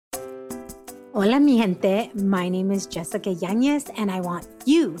Hola, mi gente. My name is Jessica Yanez, and I want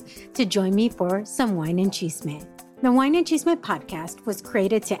you to join me for some Wine and Chisme. The Wine and Chisme podcast was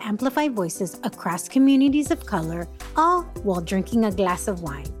created to amplify voices across communities of color, all while drinking a glass of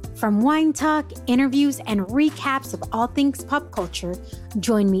wine. From wine talk, interviews, and recaps of all things pop culture,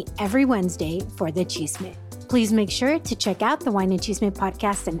 join me every Wednesday for the Chisme. Please make sure to check out the Wine and Chisme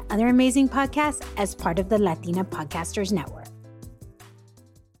podcast and other amazing podcasts as part of the Latina Podcasters Network.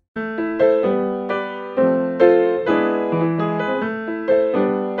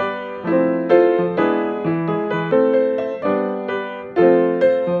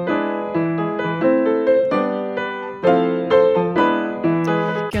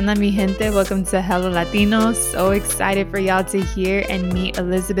 ¿Qué onda, mi gente? Welcome to Hello Latinos. So excited for y'all to hear and meet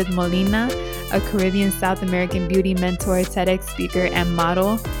Elizabeth Molina, a Caribbean South American beauty mentor, TEDx speaker, and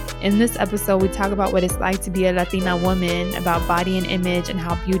model. In this episode, we talk about what it's like to be a Latina woman, about body and image, and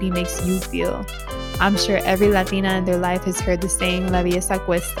how beauty makes you feel. I'm sure every Latina in their life has heard the saying, La Belleza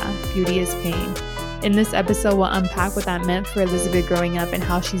Cuesta, beauty is pain. In this episode, we'll unpack what that meant for Elizabeth growing up and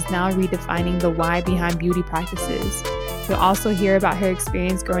how she's now redefining the why behind beauty practices. You'll also hear about her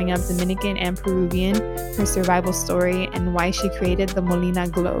experience growing up Dominican and Peruvian, her survival story, and why she created the Molina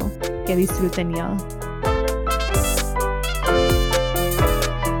Glow. Que disfruten, y'all.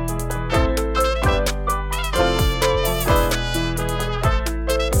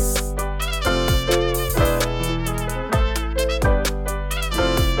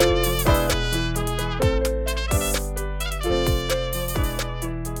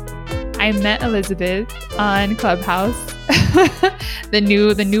 I met Elizabeth on Clubhouse, the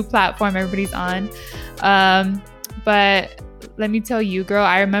new platform everybody's on. But let me tell you, girl,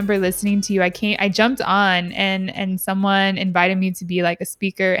 I remember listening to you. I jumped on and someone invited me to be like a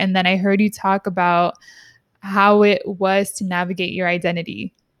speaker, and then I heard you talk about how it was to navigate your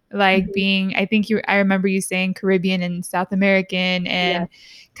identity. Like being, I remember you saying Caribbean and South American, and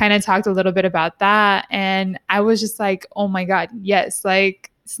kind of talked a little bit about that. And I was just like, oh my God, yes, like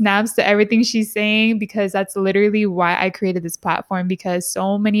snaps to everything she's saying, because that's literally why I created this platform, because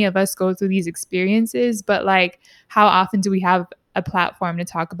so many of us go through these experiences, but like, how often do we have a platform to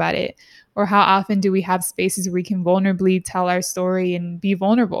talk about it? Or how often do we have spaces where we can vulnerably tell our story and be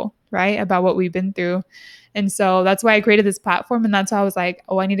vulnerable, right? About what we've been through. And so that's why I created this platform. And that's why I was like,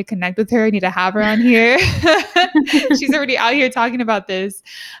 oh, I need to connect with her. I need to have her on here. She's already out here talking about this.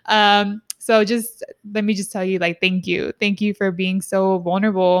 So just let me just tell you, like, thank you. Thank you for being so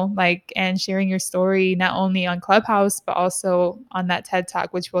vulnerable, like, and sharing your story, not only on Clubhouse, but also on that TED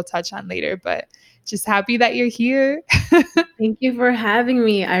Talk, which we'll touch on later. But just happy that you're here. Thank you for having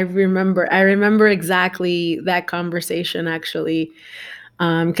me. I remember exactly that conversation, actually.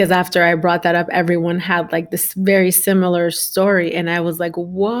 Because after I brought that up, everyone had like this very similar story. And I was like,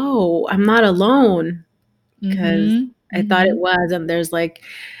 whoa, I'm not alone. Because I thought it was. And there's like,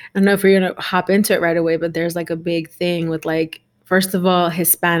 I don't know if we're going to hop into it right away, but there's like a big thing with like, first of all,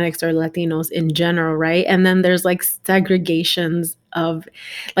 Hispanics or Latinos in general, right? And then there's like segregations of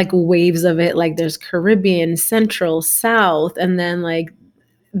like waves of it. Like there's Caribbean, Central, South. And then like,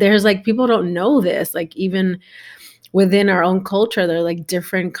 there's like, people don't know this. Like even within our own culture, there are like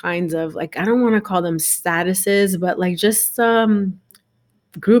different kinds of like, I don't want to call them statuses, but like just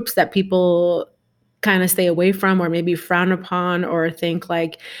groups that people kind of stay away from or maybe frown upon or think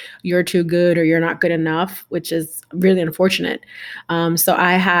like you're too good or you're not good enough, which is really unfortunate. So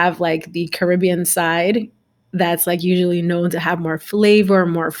I have like the Caribbean side that's like usually known to have more flavor,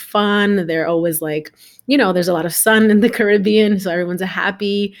 more fun. They're always like, there's a lot of sun in the Caribbean, so everyone's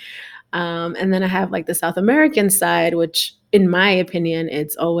happy. And then I have like the South American side, which in my opinion,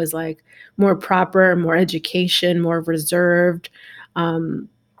 it's always like more proper, more education, more reserved,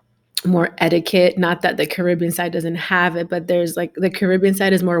 more etiquette. Not that the Caribbean side doesn't have it, but there's like the Caribbean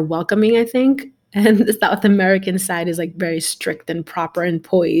side is more welcoming, I think. And the South American side is like very strict and proper and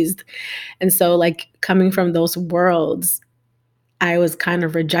poised. And so like coming from those worlds, I was kind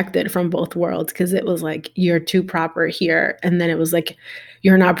of rejected from both worlds because it was like, you're too proper here. And then it was like,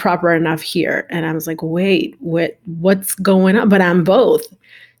 you're not proper enough here. And I was like, wait, what's going on? But I'm both.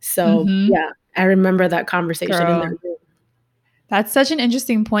 So yeah, I remember that conversation in that room. That's such an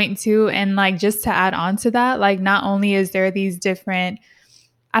interesting point too. And like, just to add on to that, like not only is there these different,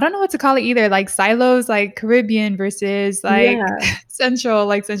 I don't know what to call it either, like silos, like Caribbean versus like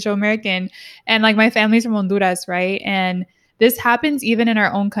Central American. And like my family's from Honduras, right? And this happens even in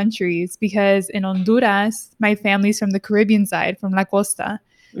our own countries, because in Honduras, my family's from the Caribbean side, from La Costa.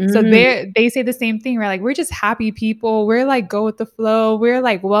 So they say the same thing, right? Like, we're just happy people. We're like, go with the flow. We're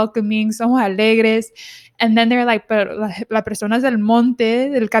like welcoming, somos alegres. And then they're like, pero las personas del monte,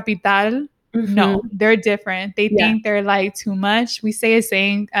 del capital, No, they're different. They think they're like too much. We say a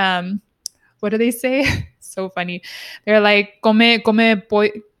saying, what do they say? So funny. They're like, come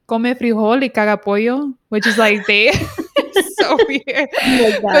frijol y caga pollo, which is like they so weird.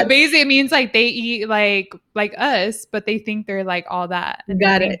 But basically it means like they eat like us, but they think they're like all that. And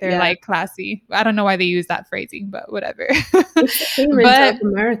they think they're like classy. I don't know why they use that phrasing, but whatever. It's the same in South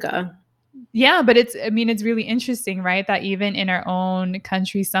America. Yeah, but it's really interesting, right? That even in our own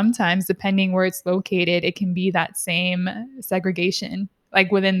country, sometimes, depending where it's located, it can be that same segregation,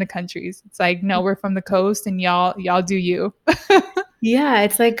 like within the countries. It's like, no, we're from the coast and y'all do you. Yeah,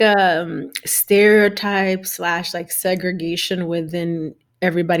 it's like a stereotype / like segregation within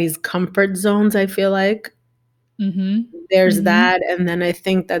everybody's comfort zones, I feel like. There's that. And then I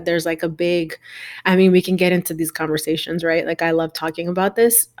think that there's like a big, I mean, we can get into these conversations, right? Like, I love talking about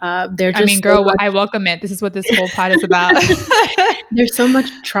this. They're just, I mean, girl, I welcome it. This is what this whole pod is about. There's so much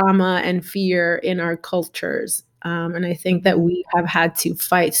trauma and fear in our cultures. And I think that we have had to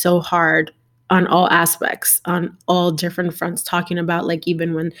fight so hard on all aspects, on all different fronts, talking about like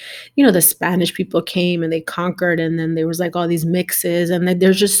even when, the Spanish people came and they conquered, and then there was like all these mixes, and then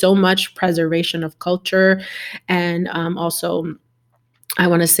there's just so much preservation of culture. And also, I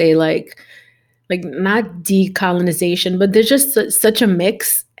want to say like not decolonization, but there's just such a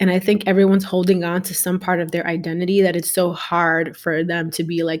mix. And I think everyone's holding on to some part of their identity that it's so hard for them to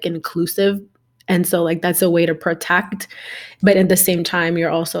be like inclusive. And so like that's a way to protect. But at the same time, you're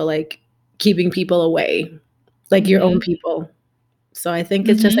also like keeping people away, like your own people. So I think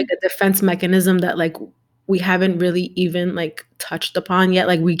it's just like a defense mechanism that like we haven't really even like touched upon yet.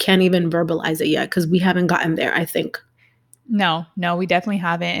 Like we can't even verbalize it yet because we haven't gotten there, I think. No, we definitely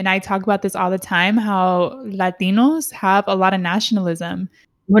haven't. And I talk about this all the time, how Latinos have a lot of nationalism.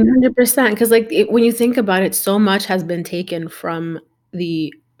 100%. Because like when you think about it, so much has been taken from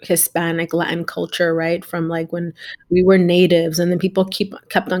the Hispanic Latin culture, right? From like when we were natives, and then people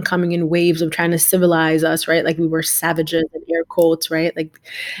kept on coming in waves of trying to civilize us, right? Like we were savages in air quotes, right? Like,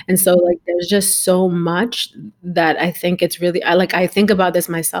 and so like there's just so much that I think it's really, I think about this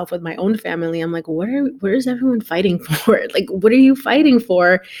myself with my own family. I'm like, where is everyone fighting for? Like, what are you fighting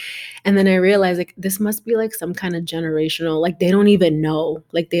for? And then I realized like this must be like some kind of generational, like they don't even know,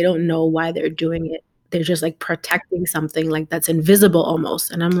 like they don't know why they're doing it. They're just like protecting something like that's invisible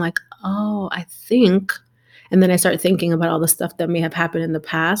almost. And I'm like, oh, I think. And then I start thinking about all the stuff that may have happened in the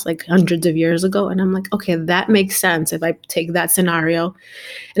past, like hundreds of years ago. And I'm like, okay, that makes sense if I take that scenario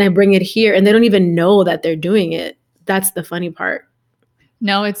and I bring it here, and they don't even know that they're doing it. That's the funny part.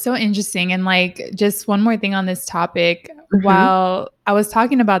 No, it's so interesting. And like, just one more thing on this topic. While I was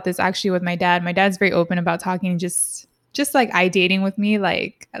talking about this actually with my dad's very open about talking, just like dating with me,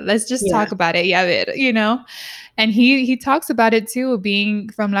 like, let's just talk about it. Yeah, and he talks about it too, being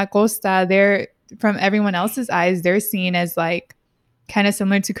from La Costa. They're, from everyone else's eyes, they're seen as like kind of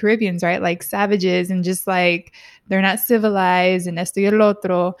similar to Caribbeans, right? Like savages, and just like they're not civilized, and esto y el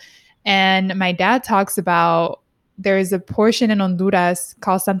otro. And my dad talks about, there's a portion in Honduras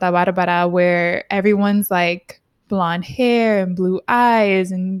called Santa Barbara where everyone's like blonde hair and blue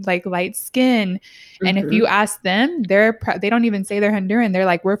eyes and like light skin. And if you ask them, they don't even say they're Honduran. They're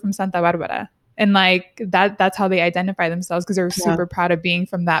like, we're from Santa Barbara. And like that's how they identify themselves, because they're super proud of being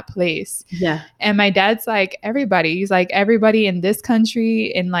from that place. Yeah. And my dad's like, everybody. He's like, everybody in this country,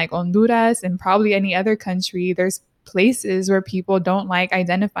 in like Honduras and probably any other country, there's places where people don't like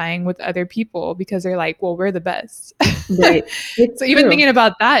identifying with other people because they're like, well, we're the best. Right. So even thinking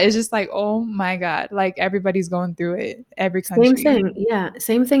about that is just like, oh my God, like everybody's going through it, every country. Same thing. Yeah.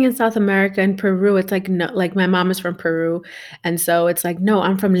 Same thing in South America and Peru. It's like, no, like my mom is from Peru. And so it's like, no,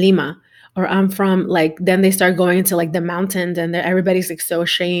 I'm from Lima, or I'm from like, then they start going into like the mountains, and everybody's like so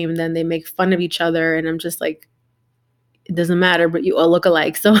ashamed, and they make fun of each other. And I'm just like, it doesn't matter, but you all look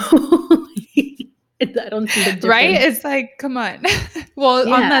alike. So I don't see the difference. Right? It's like, come on.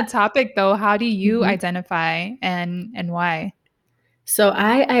 Well, on that topic though, how do you identify and why? So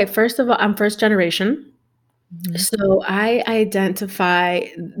I first of all, I'm first generation. So I identify,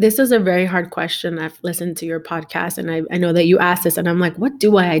 this is a very hard question. I've listened to your podcast, and I know that you asked this, and I'm like, what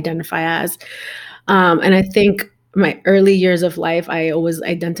do I identify as? And I think my early years of life, I always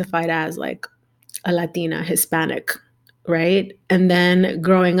identified as like a Latina, Hispanic, right? And then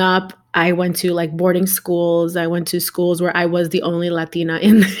growing up, I went to like boarding schools. I went to schools where I was the only Latina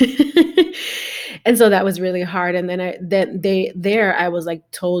in. And so that was really hard. And then I was like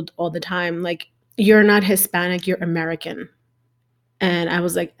told all the time, like, you're not Hispanic, you're American. And I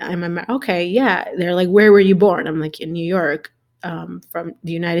was like, okay, yeah. They're like, where were you born? I'm like, in New York. from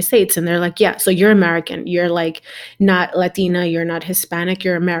the United States. And they're like, yeah, so you're American. You're like not Latina. You're not Hispanic.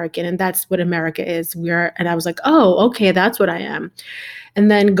 You're American. And that's what America is. And I was like, oh, okay, that's what I am. And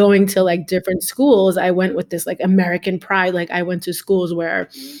then going to like different schools, I went with this like American pride. Like I went to schools where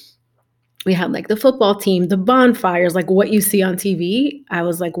we had like the football team, the bonfires, like what you see on TV. I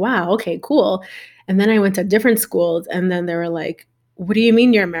was like, wow, okay, cool. And then I went to different schools, and then they were like, what do you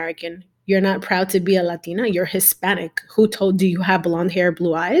mean you're American? You're not proud to be a Latina? You're Hispanic. Who told you have blonde hair,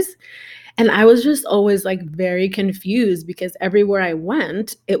 blue eyes? And I was just always like very confused because everywhere I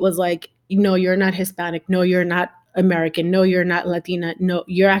went, it was like, no, you're not Hispanic. No, you're not American. No, you're not Latina. No,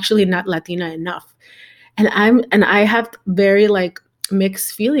 you're actually not Latina enough. And I have very like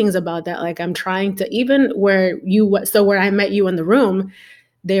mixed feelings about that. Like I'm trying to, even where I met you in the room,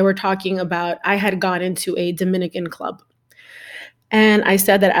 they were talking about, I had gone into a Dominican club. And I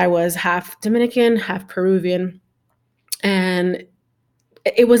said that I was half Dominican, half Peruvian. And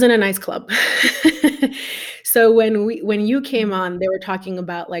it wasn't a nice club. So when you came on, they were talking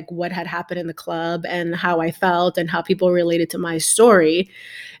about like what had happened in the club and how I felt and how people related to my story.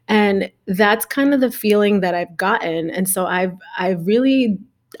 And that's kind of the feeling that I've gotten. And so I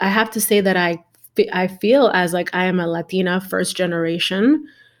have to say that I feel as like I am a Latina first generation,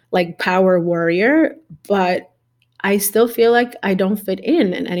 like power warrior, but I still feel like I don't fit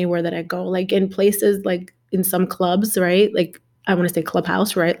in anywhere that I go. Like in places, like in some clubs, right? Like I want to say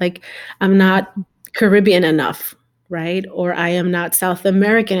clubhouse, right? Like I'm not Caribbean enough, right? Or I am not South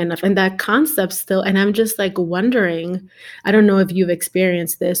American enough. And that concept still, and I'm just like wondering, I don't know if you've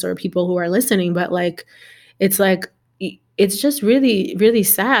experienced this or people who are listening, but like, it's like, it's just really, really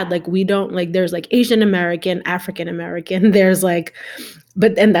sad. Like we don't like, there's like Asian American, African American, there's like,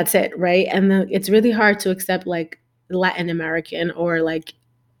 and that's it, right? And then it's really hard to accept like Latin American or like,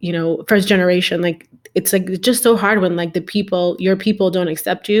 first generation. Like it's like just so hard when like your people don't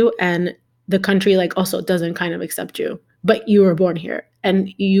accept you, and the country like also doesn't kind of accept you, but you were born here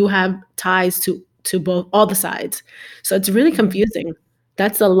and you have ties to both, all the sides. So it's really confusing.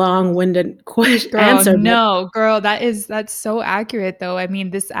 That's a long-winded answer. No, girl, that's so accurate though. I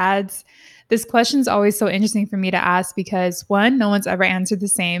mean, this question is always so interesting for me to ask because one, no one's ever answered the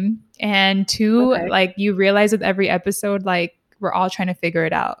same. And two, Okay. like you realize with every episode, like we're all trying to figure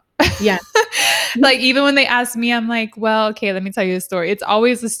it out. Yeah. Like even when they ask me, I'm like, well, okay, let me tell you a story. It's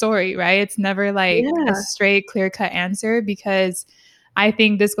always a story, right? It's never like a straight, clear-cut answer because I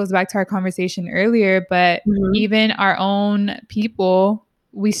think this goes back to our conversation earlier, but even our own people,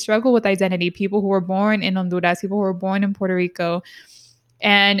 we struggle with identity. People who were born in Honduras, people who were born in Puerto Rico,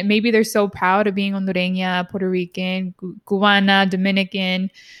 and maybe they're so proud of being Hondureña, Puerto Rican, Cubana, Dominican.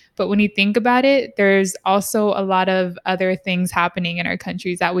 But when you think about it, there's also a lot of other things happening in our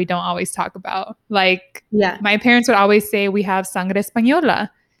countries that we don't always talk about. Like my parents would always say we have sangre española.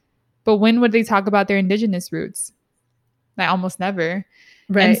 But when would they talk about their indigenous roots? Like almost never.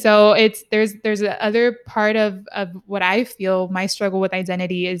 Right. And so there's a other part of what I feel my struggle with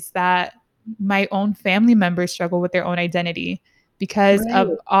identity is that my own family members struggle with their own identity because of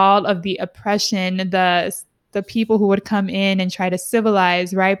all of the oppression, the people who would come in and try to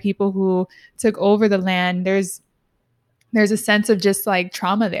civilize, right? People who took over the land. There's a sense of just like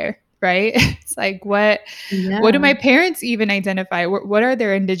trauma there, right? It's like, what do my parents even identify? What are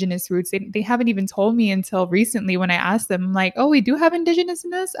their indigenous roots? They haven't even told me until recently when I asked them, I'm like, oh, we do have indigenous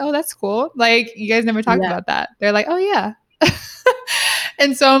in us? Oh, that's cool. Like, you guys never talked about that. They're like, oh, yeah.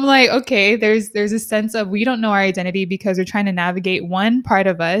 And so I'm like, okay, there's a sense of we don't know our identity because we're trying to navigate one part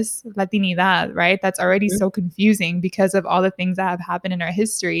of us, Latinidad, right? That's already so confusing because of all the things that have happened in our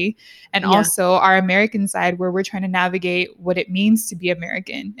history. And also our American side where we're trying to navigate what it means to be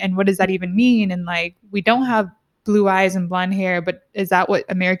American and what does that even mean? And like, we don't have blue eyes and blonde hair, but is that what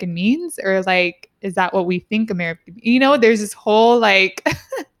American means? Or like, is that what we think American? There's this whole like,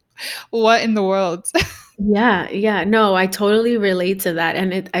 what in the world? Yeah. No, I totally relate to that.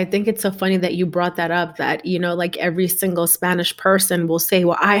 And I think it's so funny that you brought that up that, like every single Spanish person will say,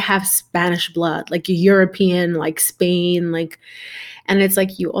 well, I have Spanish blood, like European, like Spain, like, and it's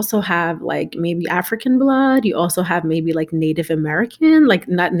like, you also have like maybe African blood. You also have maybe like Native American, like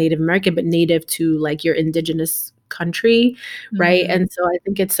not Native American, but native to like your indigenous country, right? And so I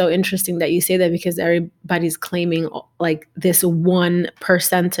think it's so interesting that you say that because everybody's claiming like this one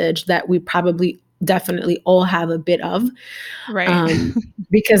percentage that we probably definitely all have a bit of, right?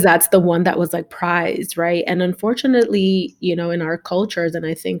 Because that's the one that was like prized, right? And unfortunately, in our cultures, and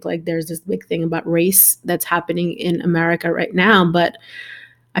I think like there's this big thing about race that's happening in America right now, but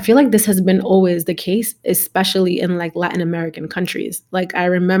I feel like this has been always the case, especially in like Latin American countries. Like I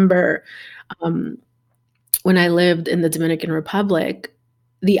remember when I lived in the Dominican Republic,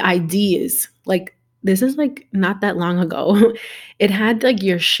 the IDs, like this is like not that long ago, it had like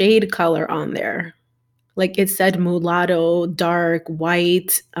your shade color on there. Like it said mulatto, dark,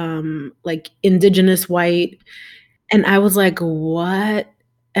 white, like indigenous white. And I was like, what?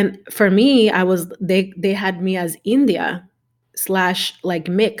 And for me, they had me as India slash like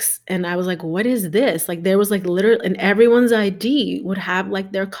mix. And I was like, what is this? Like there was like literally, and everyone's ID would have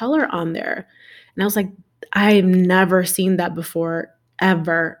like their color on there. And I was like, I've never seen that before,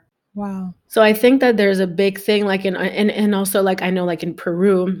 ever. Wow. So I think that there's a big thing like and also like I know like in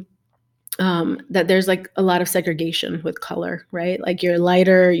Peru, that there's like a lot of segregation with color, right? Like you're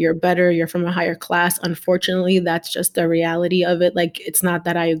lighter, you're better, you're from a higher class. Unfortunately, that's just the reality of it. Like it's not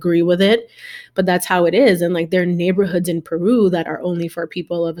that I agree with it, but that's how it is. And like there are neighborhoods in Peru that are only for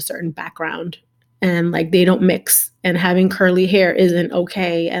people of a certain background. And like they don't mix, and having curly hair isn't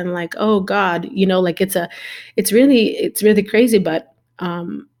okay. And like, oh God, like it's really crazy, but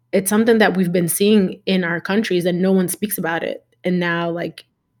it's something that we've been seeing in our countries and no one speaks about it. And now like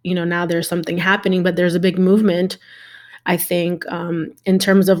now there's something happening, but there's a big movement, I think, in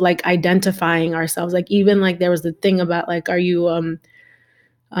terms of like identifying ourselves. Like even like there was the thing about like, are you,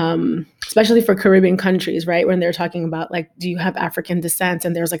 especially for Caribbean countries, right? When they're talking about like, do you have African descent?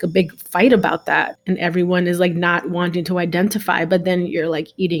 And there's like a big fight about that. And everyone is like not wanting to identify, but then you're like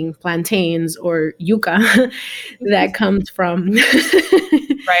eating plantains or yuca that comes from,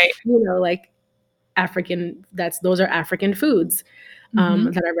 Right. like those are African foods.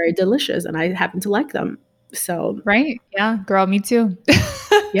 That are very delicious, and I happen to like them. So Right. Yeah, girl, me too.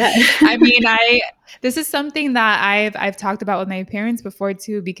 yeah. I mean, this is something that I've talked about with my parents before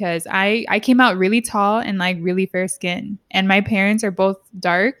too, because I came out really tall and like really fair skin, and my parents are both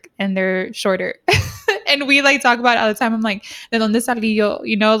dark and they're shorter. And we like talk about it all the time. I'm like, ¿de dónde salí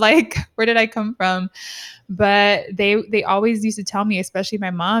yo? Like where did I come from? But they always used to tell me, especially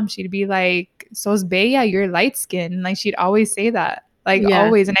my mom, she'd be like, "Sos bella, you're light skinned." Like she'd always say that. Like Yeah.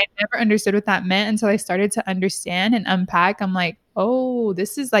 always. And I never understood what that meant until I started to understand and unpack. I'm like, oh,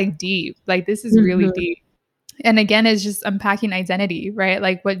 this is like deep. Like this is really Mhm. deep. And again, it's just unpacking identity, right?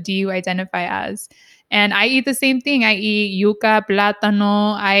 Like what do you identify as? And I eat the same thing. I eat yuca,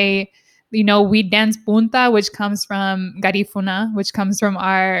 plátano. We dance punta, which comes from garifuna, which comes from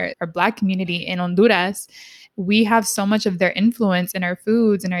our Black community in Honduras. We have so much of their influence in our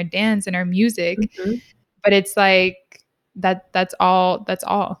foods and our dance and our music, Mhm. but it's like that's all.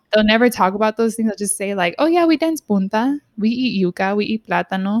 They'll never talk about those things. They'll just say like, oh yeah, we dance punta, we eat yuca, we eat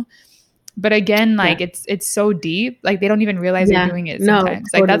plátano. But again, Yeah. like it's so deep, like they don't even realize they're Yeah. doing it No, sometimes.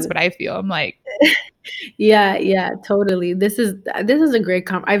 Like that's totally. what I feel. I'm like, Yeah, totally. This is a great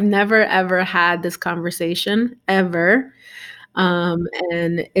I've never ever had this conversation ever.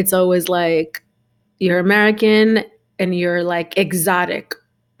 And it's always like you're American and you're like exotic.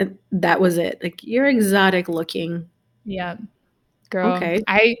 And that was it. Like you're exotic looking. yeah, girl. Okay.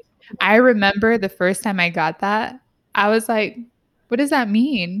 I remember the first time I got that, I was like, what does that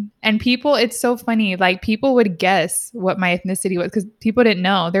mean? And people, it's so funny. Like people would guess what my ethnicity was because people didn't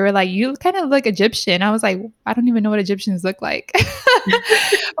know. They were like, you kind of look like Egyptian. I was like, I don't even know what Egyptians look like.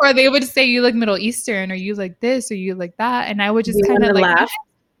 Or they would say you look Middle Eastern or you look this or you look that. And I would Do just you kind want of to like, laugh?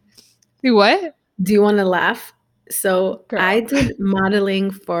 do what? Do you want to laugh? So I Girl. did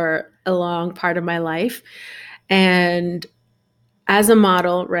modeling for a long part of my life. And as a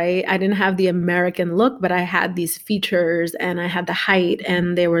model, right, I didn't have the American look, but I had these features and I had the height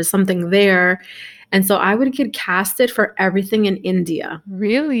and there was something there. And so I would get casted for everything in India.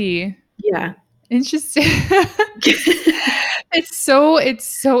 Really? Yeah. Interesting. It's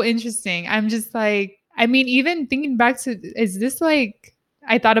so interesting. I'm just like, I mean, even thinking back to, is this like,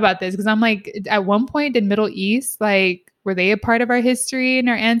 I thought about this because I'm like, at one point did Middle East, like, were they a part of our history and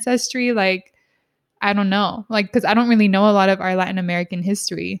our ancestry? Like, I don't know. Like, because I don't really know a lot of our Latin American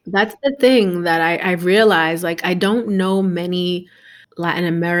history. That's the thing that I've realized. Like, I don't know many Latin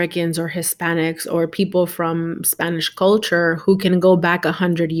Americans or Hispanics or people from Spanish culture who can go back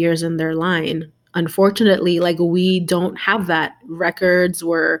 100 years in their line. Unfortunately, like we don't have that. Records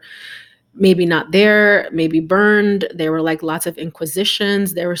were maybe not there, maybe burned. There were like lots of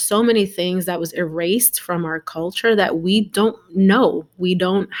inquisitions. There were so many things that was erased from our culture that we don't know. We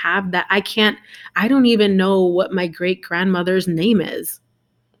don't have that. I don't even know what my great grandmother's name is.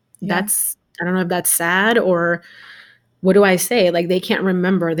 Yeah. I don't know if that's sad or what do I say? Like they can't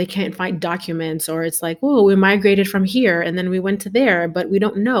remember, they can't find documents, or it's like, oh, we migrated from here and then we went to there, but we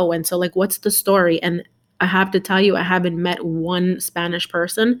don't know. And so, like, what's the story? And I have to tell you, I haven't met one Spanish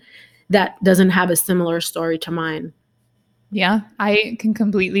person that doesn't have a similar story to mine. Yeah, I can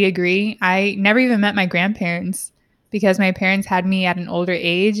completely agree. I never even met my grandparents because my parents had me at an older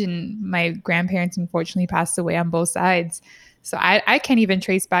age, and my grandparents unfortunately passed away on both sides. So I can't even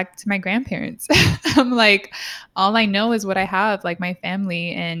trace back to my grandparents. I'm like, all I know is what I have, like my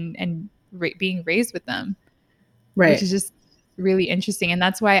family and being raised with them, which Right. is just really interesting. And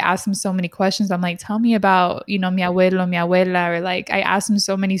that's why I asked him so many questions. I'm like, tell me about, mi abuelo, mi abuela, or like I asked him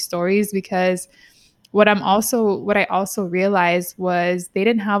so many stories because what I also realized was they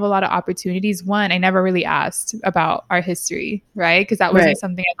didn't have a lot of opportunities. One, I never really asked about our history, right? Because that Right. wasn't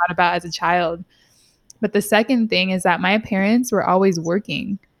something I thought about as a child. But the second thing is that my parents were always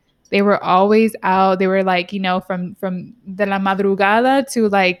working. They were always out. They were like, from de la madrugada to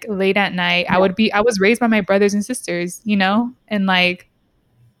like late at night. I was raised by my brothers and sisters, and like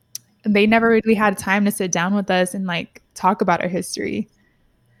they never really had time to sit down with us and like talk about our history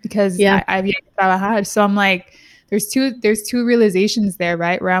because Yeah. I había que trabajar. So I'm like, there's two realizations there,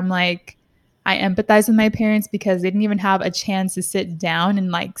 right? Where I'm like, I empathize with my parents because they didn't even have a chance to sit down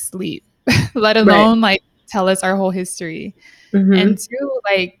and like sleep, let Right. alone like tell us our whole history. And Mm-hmm. two,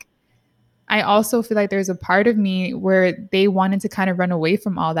 like I also feel like there's a part of me where they wanted to kind of run away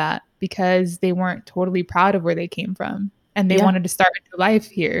from all that because they weren't totally proud of where they came from and they Yeah. wanted to start a new life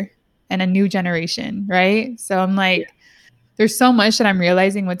here and a new generation, right? So I'm like, there's so much that I'm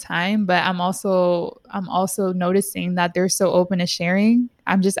realizing with time, but I'm also noticing that they're so open to sharing.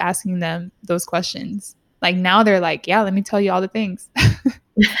 I'm just asking them those questions. Like now they're like, yeah, let me tell you all the things.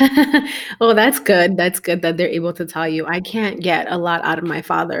 Well, that's good. That's good that they're able to tell you. I can't get a lot out of my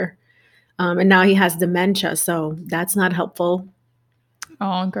father. And now he has dementia, so that's not helpful.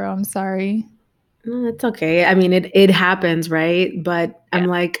 Oh, girl, I'm sorry. No, it's okay. I mean, it happens, right? But Yeah. I'm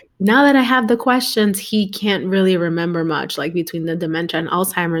like, now that I have the questions, he can't really remember much, like between the dementia and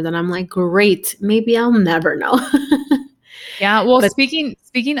Alzheimer's. And I'm like, great, maybe I'll never know. Yeah. Well, But speaking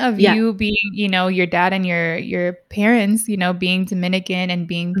of yeah. you being, your dad and your parents, being Dominican and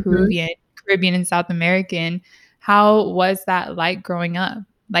being Mhm. Peruvian, Caribbean and South American, how was that like growing up?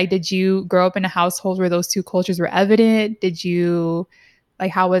 Like, did you grow up in a household where those two cultures were evident? Did you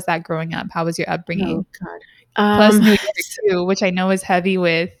like how was that growing up? How was your Oh upbringing? God. Plus New York too, which I know is heavy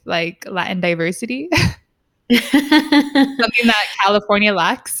with like Latin diversity, something that California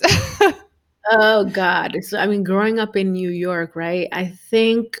lacks. Oh God. So I mean, growing up in New York, right? I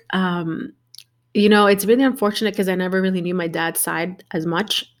think it's really unfortunate because I never really knew my dad's side as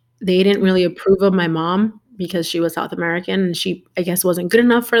much. They didn't really approve of my mom because she was South American and she, I guess, wasn't good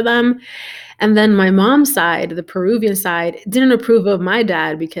enough for them. And then my mom's side, the Peruvian side, didn't approve of my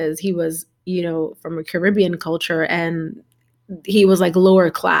dad because he was, from a Caribbean culture and he was like lower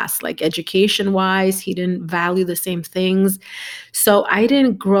class, like education wise, he didn't value the same things. So I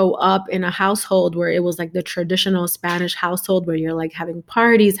didn't grow up in a household where it was like the traditional Spanish household where you're like having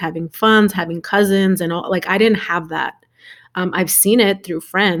parties, having funs, having cousins, and all. Like I didn't have that. I've seen it through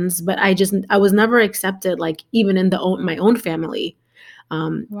friends, but I was never accepted, like even in my own family,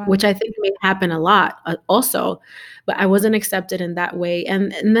 which Wow. I think may happen a lot also. But I wasn't accepted in that way,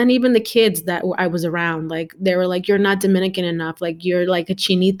 and then even the kids that I was around, like they were like, "You're not Dominican enough. Like you're like a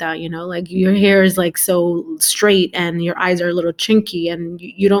chinita, like your hair is like so straight, and your eyes are a little chinky, and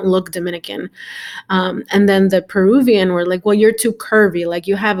you don't look Dominican." And then the Peruvian were like, well, you're too curvy. Like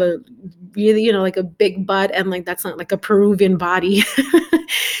you have a really, like a big butt and like that's not like a Peruvian body.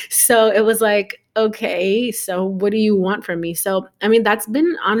 So it was like, okay, so what do you want from me? So I mean, that's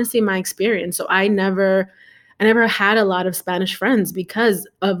been honestly my experience. So I never had a lot of Spanish friends because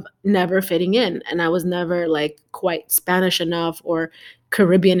of never fitting in. And I was never like quite Spanish enough or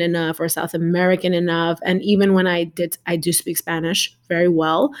Caribbean enough or South American enough. And even when I do speak Spanish very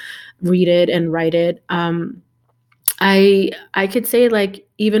well, read it and write it. I could say like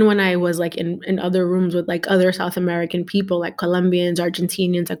even when I was like in other rooms with like other South American people like Colombians,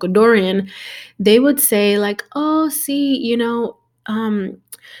 Argentinians, Ecuadorian, they would say like, "Oh, see,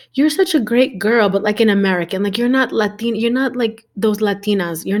 you're such a great girl, but like an American, like you're not Latin, you're not like those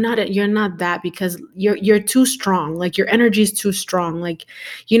Latinas. You're not that because you're too strong. Like your energy is too strong. Like,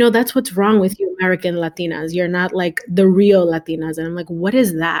 that's what's wrong with you American Latinas. You're not like the real Latinas." And I'm like, "What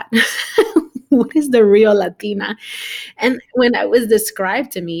is that?" What is the real Latina? And when I was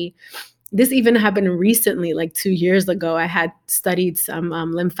described to me, this even happened recently, like 2 years ago. I had studied some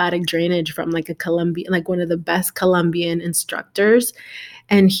lymphatic drainage from like a Colombian, like one of the best Colombian instructors.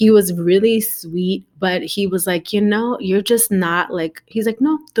 And he was really sweet, but he was like, you're just not like, he's like,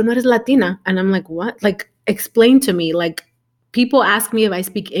 no, tú no eres Latina. And I'm like, what? Like, explain to me. Like, people ask me if I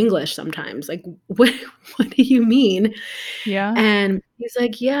speak English sometimes. Like, what do you mean? Yeah. And he's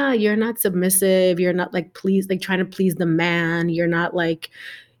like, yeah, you're not submissive. You're not like trying to please the man. You're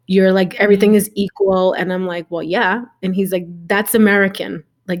like everything is equal. And I'm like, well, yeah. And he's like, that's American.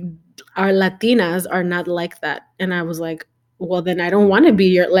 Like our Latinas are not like that. And I was like, well, then I don't want to be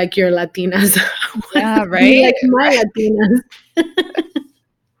your Latinas. Yeah, Be right. like my Latinas.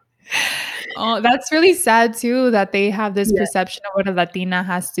 Oh, that's really sad too that they have this Yeah. perception of what a Latina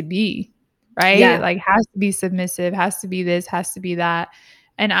has to be, right? Yeah. Like has to be submissive, has to be this, has to be that.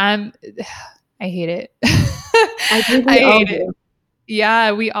 And I hate it. I think I we all hate it. do.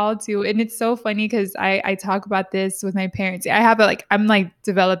 Yeah, we all do. And it's so funny because I talk about this with my parents. I'm like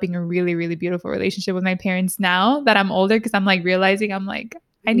developing a really, really beautiful relationship with my parents now that I'm older because I'm like realizing I'm like,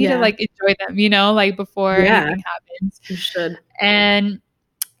 I need to Yeah. like enjoy them, like before Yeah. anything happens. You should. And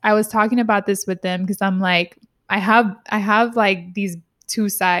I was talking about this with them because I'm like, I have like these two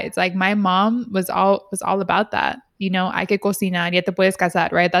sides. Like my mom was all about that. Hay que cocinar, ya te puedes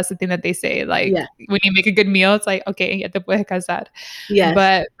casar, right? That's the thing that they say. Like Yeah. when you make a good meal, it's like, okay, ya te puedes casar. Yes.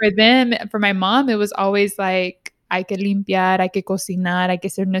 But for my mom, it was always like, hay que limpiar, hay que cocinar, hay que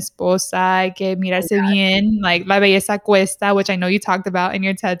ser una esposa, hay que Oh, mirarse bien, like la belleza cuesta, which I know you talked about in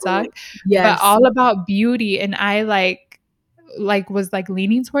your TED God. Talk, but Yes. all about beauty. And I like was like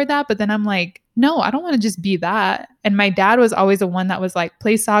leaning toward that, but then I'm like, no, I don't want to just be that. And my dad was always the one that was like,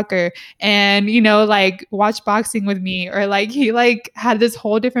 play soccer and like watch boxing with me, or like he like had this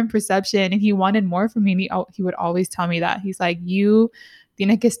whole different perception and he wanted more from me. And he would always tell me that. He's like, you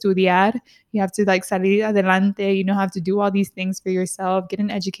tienes que estudiar, you have to like salir adelante, have to do all these things for yourself, get an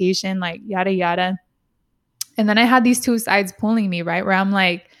education, like yada yada. And then I had these two sides pulling me, right? Where I'm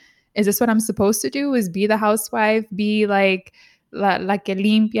like, is this what I'm supposed to do? Is be the housewife, be like la que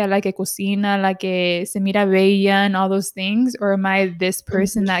limpia, la que cocina, la que se mira bella and all those things? Or am I this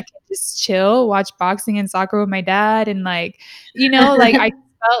person that can just chill, watch boxing and soccer with my dad? And like, like I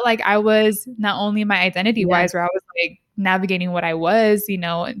felt like I was not only my identity Yeah. wise, where I was like navigating what I was,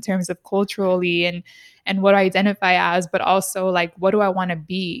 in terms of culturally and what I identify as, but also like, what do I want to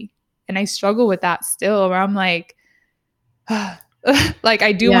be? And I struggle with that still, where I'm like, like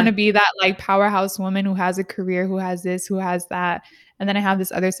I do want to be that like powerhouse woman who has a career, who has this, who has that. And then I have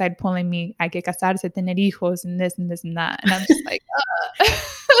this other side pulling me, hay que casarse, tener hijos, and this and this and that. And I'm just like,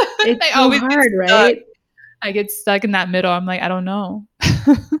 It's I so always hard, get stuck. right? I get stuck in that middle. I'm like, I don't know.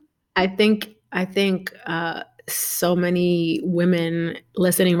 I think so many women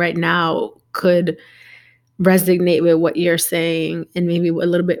listening right now could resonate with what you're saying and maybe a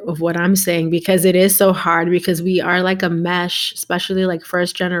little bit of what I'm saying, because it is so hard, because we are like a mesh, especially like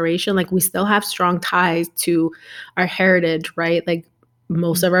first generation. Like we still have strong ties to our heritage, right? Like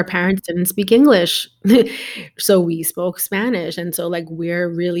most of our parents didn't speak English. So we spoke Spanish. And so like we're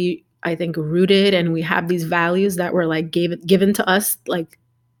really, I think, rooted, and we have these values that were like given to us like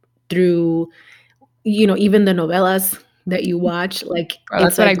through, even the novelas that you watch, like Girl,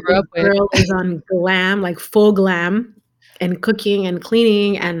 it's that's what I like grew this up with. girl is on glam, like full glam, and cooking and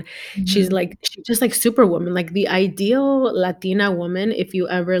cleaning, and she's just like superwoman. Like the ideal Latina woman, if you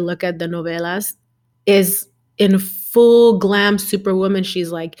ever look at the novelas, is in full glam superwoman.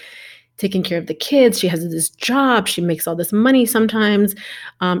 She's like taking care of the kids. She has this job. She makes all this money sometimes.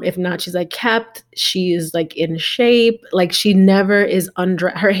 If not, she's like kept. She is like in shape. Like she never is under.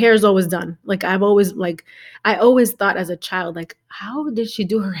 Her hair is always done. Like I always thought as a child, like how did she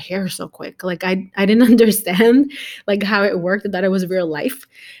do her hair so quick? Like I didn't understand like how it worked. That it was real life.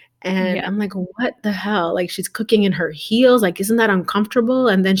 And Yeah. I'm like, what the hell? Like she's cooking in her heels. Like, isn't that uncomfortable?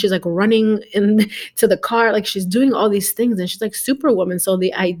 And then she's like running in to the car. Like she's doing all these things and she's like superwoman. So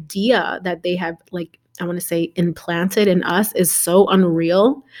the idea that they have, like, I want to say implanted in us is so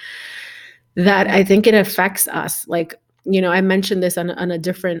unreal that I think it affects us. Like, I mentioned this on a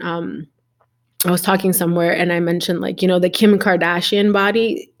different, I was talking somewhere and I mentioned like, the Kim Kardashian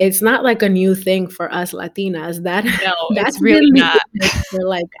body. It's not like a new thing for us Latinas. No, That's it's really been the not. image for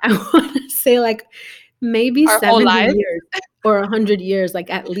like, I want to say like maybe Our whole 70 life. years or 100 years,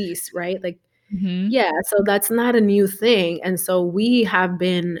 like at least, right? Like, yeah, so that's not a new thing. And so we have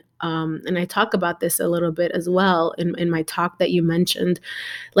been, and I talk about this a little bit as well in my talk that you mentioned,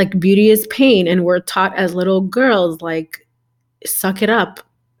 like beauty is pain. And we're taught as little girls, like, suck it up.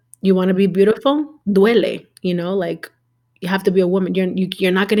 You want to be beautiful? Duele, like you have to be a woman.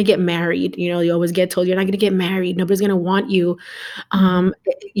 You're not going to get married. You always get told you're not going to get married. Nobody's going to want you.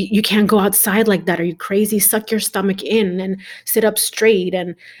 You can't go outside like that. Are you crazy? Suck your stomach in and sit up straight.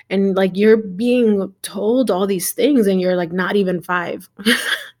 And like you're being told all these things and you're like not even 5.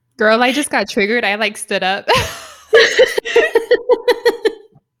 Girl, I just got triggered. I like stood up.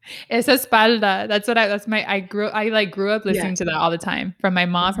 Esa espalda. I like grew up Yeah. listening to that all the time from my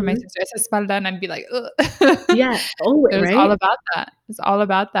mom, from my Mhm. sister. Esa espalda, and I'd be like, ugh. Yeah. Oh, It was all right? about that. It's all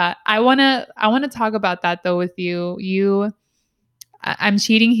about that. I wanna talk about that though with you. I'm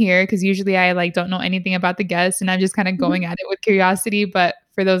cheating here because usually I like don't know anything about the guests and I'm just kind of Mhm. going at it with curiosity. But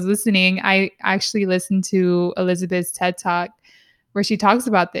for those listening, I actually listened to Elizabeth's TED Talk where she talks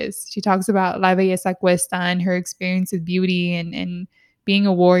about this. She talks about La Belleza Cuesta and her experience with beauty and being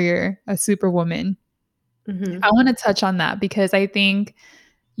a warrior, a superwoman. I Mhm. want to touch on that because I think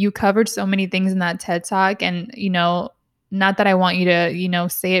you covered so many things in that TED Talk. And, not that I want you to,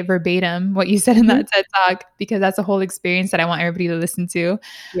 say it verbatim, what you said in Mhm. that TED Talk, because that's a whole experience that I want everybody to listen to.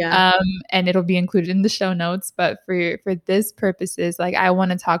 Yeah. And it'll be included in the show notes. But for this purposes, like I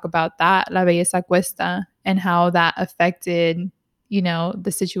want to talk about that, La Belleza Cuesta, and how that affected,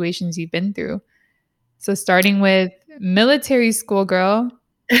 the situations you've been through. So starting with military school, girl,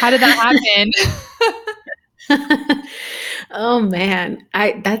 how did that happen? Oh man,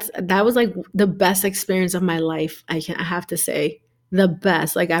 that was like the best experience of my life. I have to say the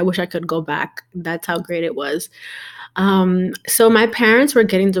best. Like I wish I could go back. That's how great it was. So my parents were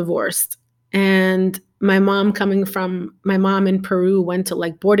getting divorced, and my mom in Peru went to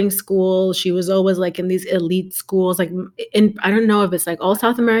like boarding school. She was always like in these elite schools, like in I don't know if it's like all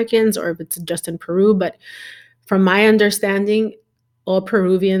South Americans or if it's just in Peru, but from my understanding, all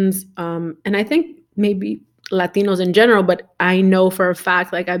Peruvians, and I think maybe Latinos in general, but I know for a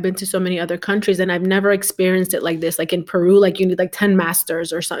fact, like I've been to so many other countries and I've never experienced it like this. Like in Peru, like you need like 10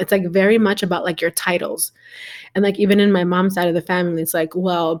 masters or something. It's like very much about like your titles. And like even in my mom's side of the family, it's like,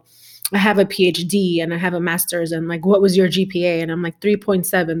 well, I have a PhD and I have a master's, and like, what was your GPA? And I'm like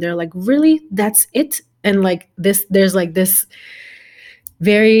 3.7. They're like, really? That's it? And like there's like this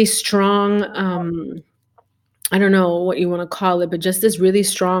very strong I don't know what you want to call it, but just this really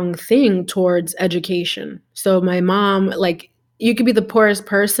strong thing towards education. So my mom, like, you could be the poorest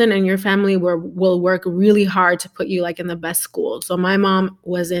person and your family will work really hard to put you like in the best schools. So my mom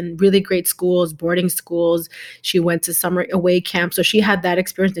was in really great schools, boarding schools. She went to summer away camp. So she had that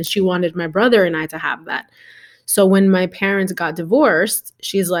experience and she wanted my brother and I to have that. So when my parents got divorced,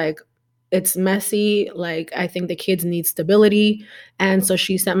 she's like, it's messy. Like, I think the kids need stability. And so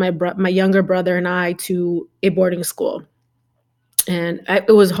she sent my younger brother and I to a boarding school. And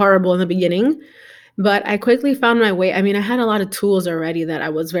it was horrible in the beginning, but I quickly found my way. I mean, I had a lot of tools already that I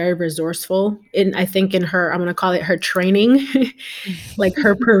was very resourceful in. I think in her, I'm going to call it her training, like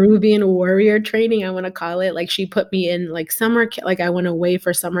her Peruvian warrior training, I want to call it. Like she put me in like like I went away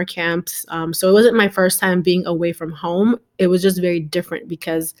for summer camps. So it wasn't my first time being away from home. It was just very different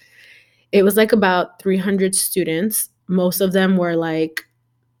because it was like about 300 students. Most of them were like,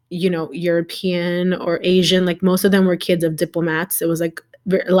 European or Asian. Like most of them were kids of diplomats. It was like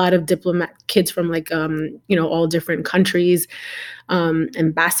a lot of diplomat kids from like, all different countries,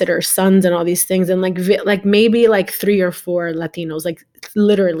 ambassador sons and all these things. And like maybe like 3 or 4 Latinos, like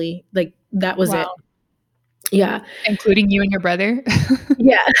literally like that was Wow. it. Yeah. Including you and your brother.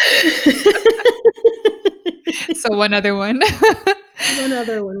 Yeah. So one other one. One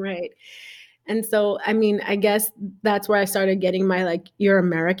other one, right. And so, I mean, I guess that's where I started getting my like, you're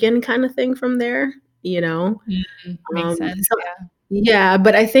American kind of thing from there, you know? Makes sense. So Yeah. yeah,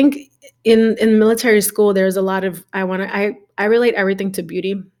 but I think in military school, there's a lot of I relate everything to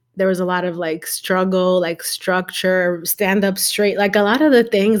beauty. There was a lot of like struggle, like structure, stand up straight, like a lot of the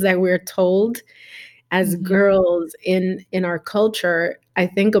things that we're told as Mhm. girls in our culture, I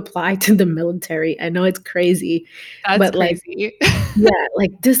think apply to the military. I know it's crazy, That's but like crazy. yeah,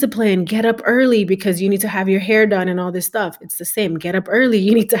 like discipline, get up early because you need to have your hair done and all this stuff. It's the same. Get up early.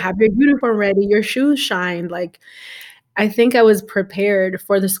 You need to have your uniform ready, your shoes shined. Like I think I was prepared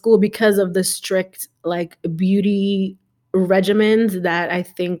for the school because of the strict like beauty regimens that I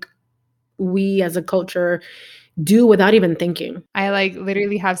think we as a culture do without even thinking. I like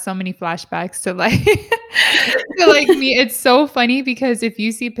literally have so many flashbacks to like to like me. It's so funny because if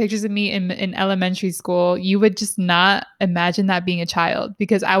you see pictures of me in elementary school, you would just not imagine that being a child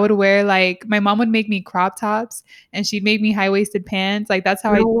because I would wear like my mom would make me crop tops and she'd make me high-waisted pants. Like that's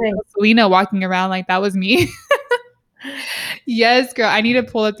how I No way. Selena walking around like that was me. Yes, girl. I need to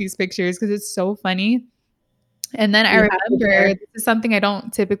pull up these pictures because it's so funny. And then I You have to remember share. this is something I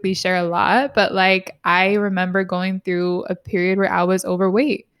don't typically share a lot, but like I remember going through a period where I was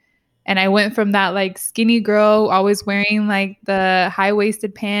overweight. And I went from that like skinny girl always wearing like the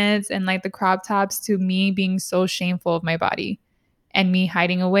high-waisted pants and like the crop tops to me being so shameful of my body and me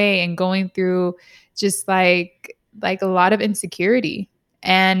hiding away and going through just like a lot of insecurity.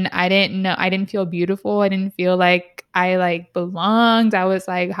 And I didn't feel beautiful. I didn't feel like I like belonged. I was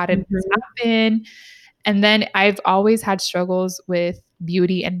like, how did this happen? And then I've always had struggles with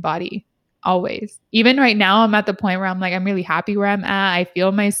beauty and body. Always. Even right now, I'm at the point where I'm like, I'm really happy where I'm at. I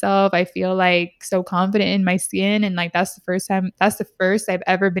feel myself. I feel like so confident in my skin. And like, that's the first I've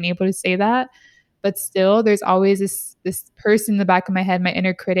ever been able to say that. But still, there's always this person in the back of my head, my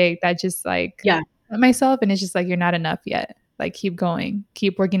inner critic, that just like Yeah. myself. And it's just like, you're not enough yet. Like, keep going,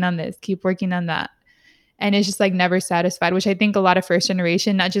 keep working on this, keep working on that. And it's just like never satisfied, which I think a lot of first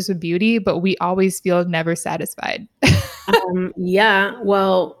generation, not just with beauty, but we always feel never satisfied. Yeah.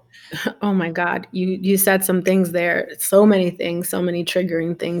 Well, oh my God, you said some things there. So many things, so many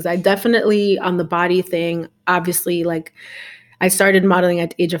triggering things. I definitely, on the body thing, obviously, like I started modeling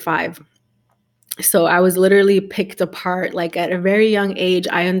at the age of 5. So I was literally picked apart. Like at a very young age,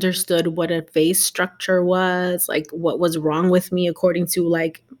 I understood what a face structure was, like what was wrong with me according to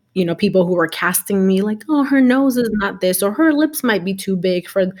like, people who were casting me, like, oh, her nose is not this, or her lips might be too big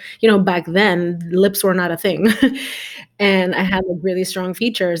for, back then lips were not a thing. And I had like really strong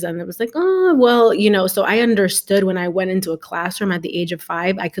features. And it was like, oh, well, so I understood when I went into a classroom at the age of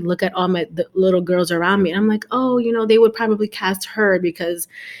 5, I could look at all the little girls around me and I'm like, oh, they would probably cast her because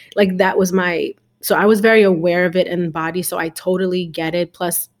like that was so I was very aware of it in body. So I totally get it.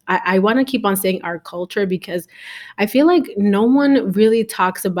 Plus, I want to keep on saying our culture because I feel like no one really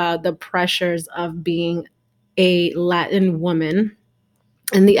talks about the pressures of being a Latin woman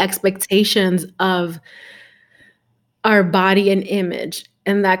and the expectations of our body and image.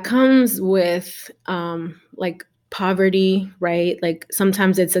 And that comes with like poverty, right? Like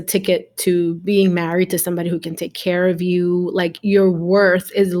sometimes it's a ticket to being married to somebody who can take care of you. Like your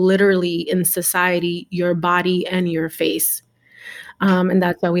worth is literally in society, your body and your face. And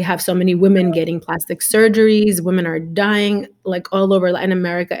that's why we have so many women getting plastic surgeries. Women are dying like all over Latin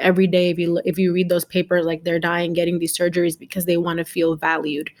America every day. If you read those papers, like they're dying getting these surgeries because they want to feel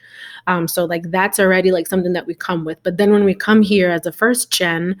valued. So like that's already like something that we come with. But then when we come here as a first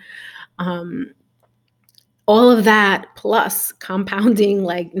gen, all of that plus compounding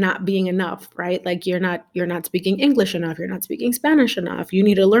like not being enough, right? Like you're not speaking English enough, you're not speaking Spanish enough, you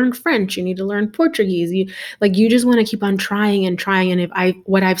need to learn French, you need to learn Portuguese, you just want to keep on trying and trying. And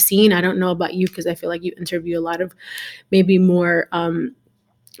what I've seen, I don't know about you because I feel like you interview a lot of maybe more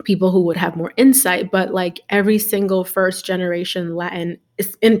people who would have more insight, but like every single first generation Latin,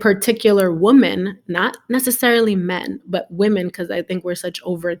 in particular women, not necessarily men, but women, because I think we're such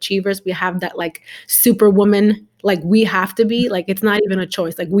overachievers. We have that like superwoman, like we have to be, like it's not even a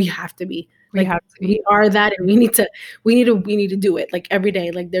choice, like we have to be. Like we are that, and we need to do it like every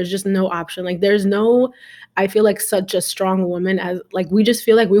day. Like there's just no option. Like I feel like such a strong woman as like we just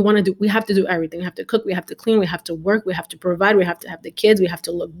feel like we have to do everything. We have to cook, we have to clean, we have to work, we have to provide, we have to have the kids, we have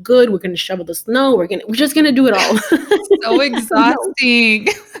to look good, we're gonna shovel the snow, we're just gonna do it all. So exhausting.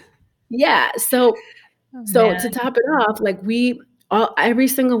 Yeah. So to top it off, like every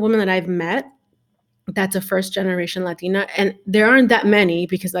single woman that I've met that's a first generation Latina. And there aren't that many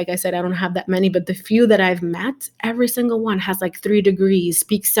because like I said, I don't have that many, but the few that I've met, every single one has like 3 degrees,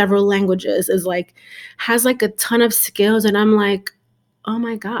 speaks several languages, has like a ton of skills. And I'm like, oh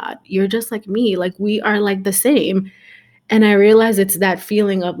my God, you're just like me. Like we are like the same. And I realize it's that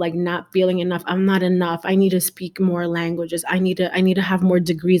feeling of like not feeling enough. I'm not enough. I need to speak more languages. I need to have more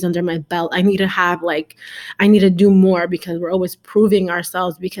degrees under my belt. I need to do more because we're always proving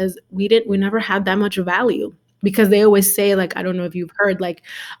ourselves because we never had that much value. Because they always say, like, I don't know if you've heard, like,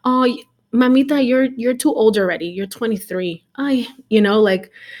 oh, mamita, you're too old already. You're 23.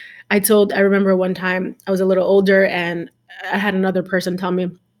 Like I remember one time I was a little older and I had another person tell me,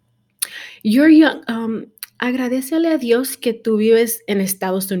 you're young. Agradecele a Dios que tú vives en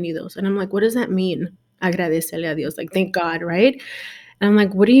Estados Unidos. And I'm like, what does that mean? Agradecele a Dios. Like, thank God, right? And I'm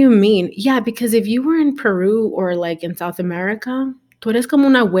like, what do you mean? Yeah, because if you were in Peru or like in South America, tú eres como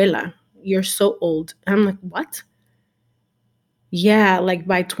una abuela. You're so old. And I'm like, what? Yeah, like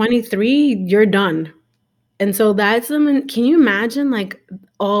by 23, you're done. And so can you imagine like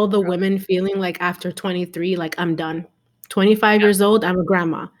all the women feeling like after 23, like I'm done. 25 years old, I'm a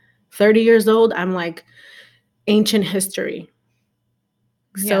grandma. 30 years old, I'm like ancient history.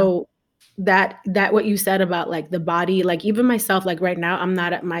 So that what you said about like the body, like even myself, like right now, I'm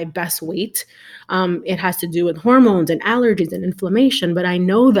not at my best weight. It has to do with hormones and allergies and inflammation, but I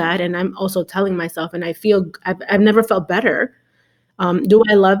know that. And I'm also telling myself, and I feel I've never felt better. Do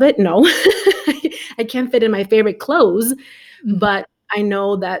I love it? No, I can't fit in my favorite clothes, but I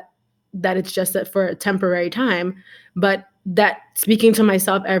know that it's just that for a temporary time, but that speaking to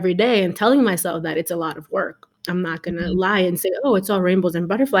myself every day and telling myself that it's a lot of work. I'm not going to lie and say, oh, it's all rainbows and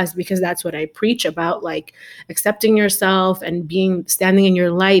butterflies, because that's what I preach about, like accepting yourself and standing in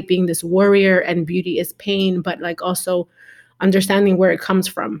your light, being this warrior, and beauty is pain, but like also understanding where it comes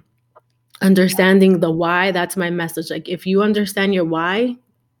from, understanding the why. That's my message. Like if you understand your why,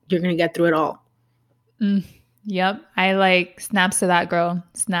 you're going to get through it all. Yep. I like snaps to that, girl.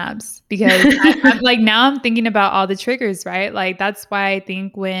 Snaps. Because I'm like, now I'm thinking about all the triggers, right? Like that's why I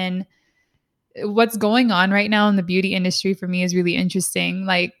think what's going on right now in the beauty industry for me is really interesting.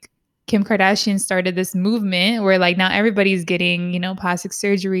 Like Kim Kardashian started this movement where like now everybody's getting, plastic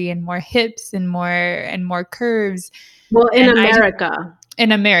surgery and more hips and more curves. Well, in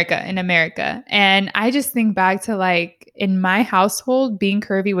And America. In America. And I just think back to like in my household, being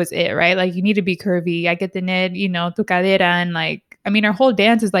curvy was it, right? Like you need to be curvy. I get the tener, tu cadera, and like, I mean, our whole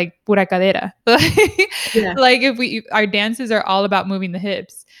dance is like pura cadera. Yeah. Like our dances are all about moving the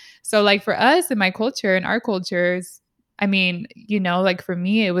hips. So like for us in my culture and our cultures, I mean, like for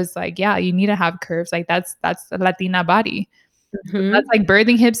me, it was like, yeah, you need to have curves. Like that's a Latina body. Mm-hmm. That's like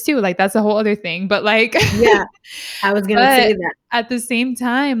birthing hips too. Like that's a whole other thing. But like, yeah, I was gonna say that. At the same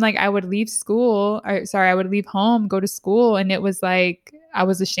time, like I would leave I would leave home, go to school, and it was like I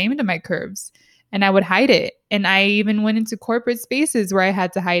was ashamed of my curves and I would hide it. And I even went into corporate spaces where I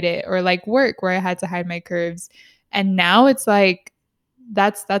had to hide it, or like work where I had to hide my curves. And now it's like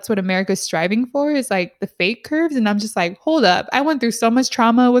that's what America's striving for, is like the fake curves. And I'm just like, hold up, I went through so much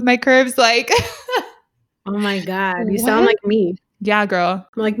trauma with my curves. Like, oh my God, you what? sound like me. Yeah, girl.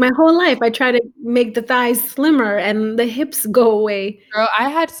 Like my whole life, I try to make the thighs slimmer and the hips go away. Girl, I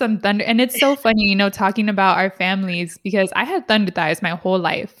had some thunder, and it's so funny, talking about our families, because I had thunder thighs my whole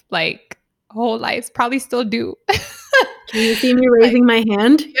life, like whole life, probably still do. Can you see me raising my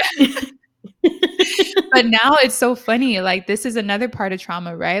hand? But now it's so funny. Like this is another part of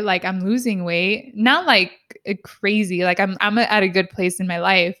trauma, right? Like I'm losing weight, not like crazy. Like I'm at a good place in my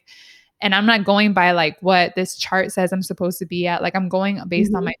life, and I'm not going by like what this chart says I'm supposed to be at. Like I'm going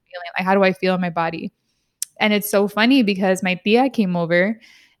based on my feeling. Like how do I feel in my body? And it's so funny because my tia came over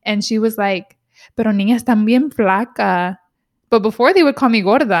and she was like, pero niña están bien flaca. But before they would call me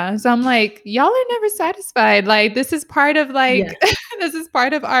gorda. So I'm like, y'all are never satisfied. Like this is part of like, this is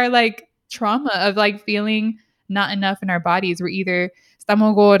part of our like trauma of like feeling not enough in our bodies. We're either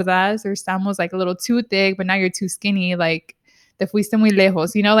estamos gordas or estamos like a little too thick, but now you're too skinny. Like te fuiste muy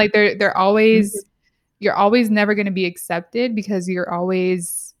lejos, like they're always, you're always never going to be accepted because you're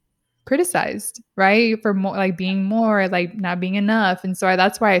always criticized, right? For more, like being more, like not being enough. And so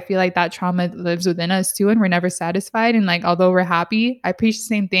that's why I feel like that trauma lives within us too. And we're never satisfied. And like, although we're happy, I preach the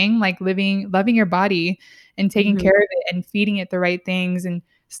same thing, like loving your body and taking care of it and feeding it the right things and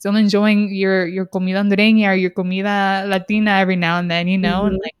still enjoying your comida hondureña or your comida Latina every now and then,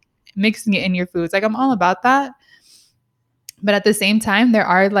 and like mixing it in your foods. Like I'm all about that. But at the same time, there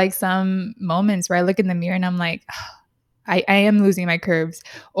are like some moments where I look in the mirror and I'm like, I am losing my curves,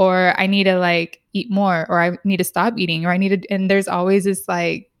 or I need to like eat more, or I need to stop eating, or I need to, and there's always this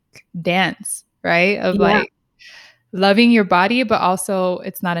like dance, right? Of like loving your body, but also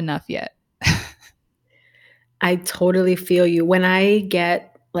it's not enough yet. I totally feel you. When I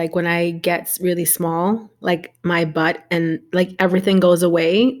get really small, like my butt and like everything goes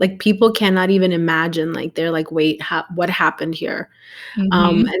away, like people cannot even imagine, like they're like, wait, what happened here? And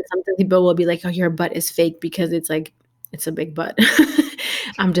sometimes people will be like, oh, your butt is fake because it's like, it's a big butt.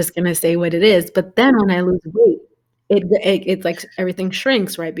 I'm just going to say what it is. But then when I lose weight, it's like everything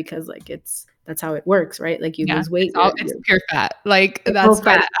shrinks, right? Because like that's how it works, right? Like you lose weight. It's pure fat. Like that's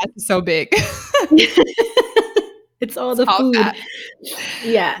fat. That's so big. It's all the food.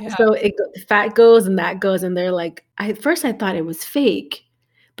 Yeah. So fat goes and that goes. And they're like, at first I thought it was fake.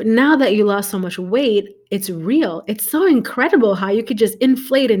 But now that you lost so much weight, it's real. It's so incredible how you could just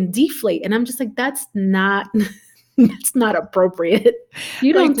inflate and deflate. And I'm just like, that's not appropriate.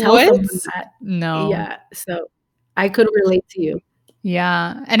 You don't tell someone that. No. Yeah. So I could relate to you.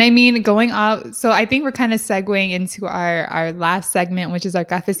 Yeah. And I mean, going off, so I think we're kind of segueing into our last segment, which is our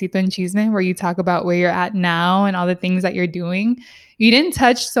cafecito and chisme, where you talk about where you're at now and all the things that you're doing. You didn't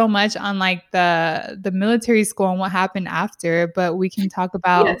touch so much on like the military school and what happened after, but we can talk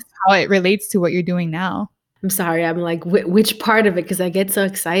about how it relates to what you're doing now. I'm sorry. I'm like, which part of it? Because I get so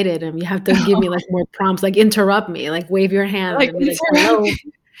excited and you have to give me like more prompts, like interrupt me, like wave your hand. Like, and be like, hello.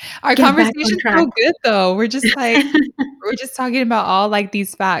 Our conversation's so good though. We're just like, we're just talking about all like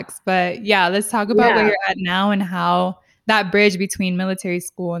these facts. But yeah, let's talk about where you're at now and how that bridge between military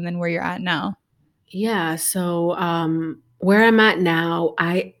school and then where you're at now. Yeah. So where I'm at now,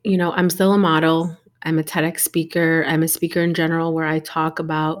 I'm still a model. I'm a TEDx speaker. I'm a speaker in general where I talk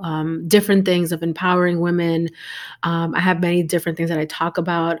about different things of empowering women. I have many different things that I talk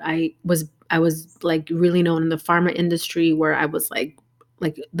about. I was like really known in the pharma industry where I was like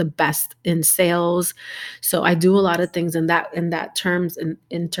the best in sales. So I do a lot of things in that terms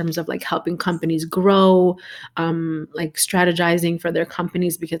in terms of like helping companies grow, like strategizing for their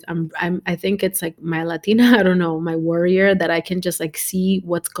companies because I think it's like my Latina, I don't know, my warrior that I can just like see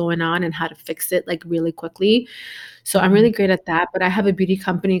what's going on and how to fix it like really quickly. So I'm really great at that. But I have a beauty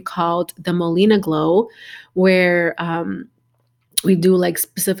company called the Molina Glow where we do like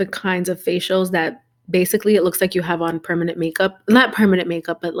specific kinds of facials that basically it looks like you have on permanent makeup, not permanent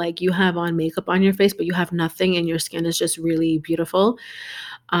makeup, but like you have on makeup on your face, but you have nothing and your skin is just really beautiful.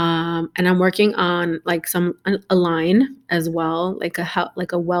 And I'm working on like a line as well, like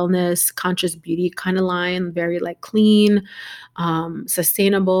like a wellness, conscious beauty kind of line, very like clean,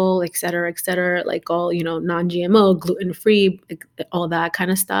 sustainable, et cetera, like all, non-GMO, gluten-free, all that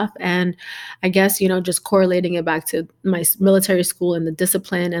kind of stuff. And I guess, just correlating it back to my military school and the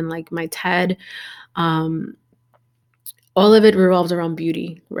discipline and like my TED, um, all of it revolves around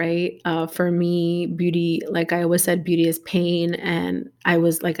beauty, right? For me, beauty, like I always said, beauty is pain. And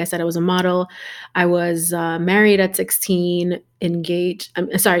like I said, I was a model. I was married at 16, engaged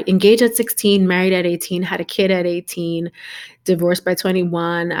at 16, married at 18, had a kid at 18, divorced by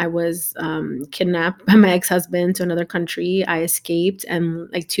 21. I was kidnapped by my ex-husband to another country. I escaped. And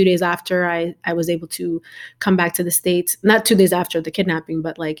like 2 days after, I was able to come back to the States. Not 2 days after the kidnapping,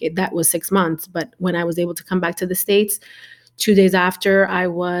 but that was 6 months. But when I was able to come back to the States, 2 days after I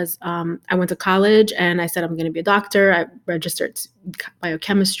went to college and I said, I'm going to be a doctor. I registered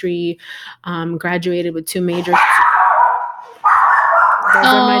biochemistry, graduated with 2 majors. Those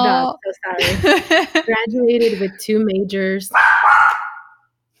are my dogs. So sorry. Graduated with 2 majors,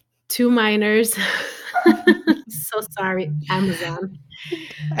 2 minors. So sorry, Amazon.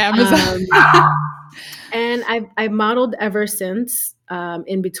 And I've modeled ever since.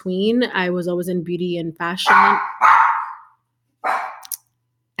 In between, I was always in beauty and fashion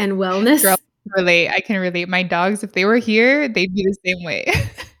and wellness. Girl, I can relate. My dogs, if they were here, they'd be the same way.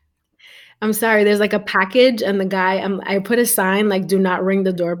 I'm sorry, there's like a package and the guy, I put a sign like, do not ring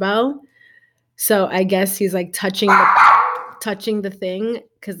the doorbell. So I guess he's like touching the thing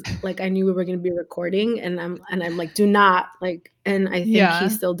because like I knew we were going to be recording and I'm like, do not like, and I think he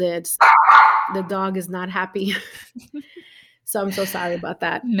still did. The dog is not happy. So I'm so sorry about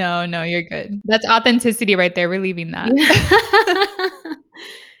that. No, you're good. That's authenticity right there. We're leaving that.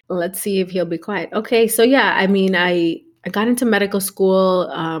 Let's see if he'll be quiet. Okay. So yeah, I mean, I got into medical school.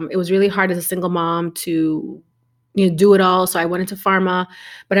 It was really hard as a single mom to do it all. So I went into pharma,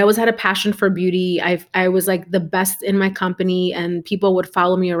 but I always had a passion for beauty. I was like the best in my company and people would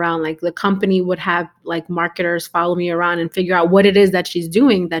follow me around. Like the company would have like marketers follow me around and figure out what it is that she's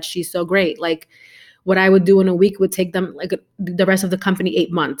doing that she's so great. Like what I would do in a week would take them like the rest of the company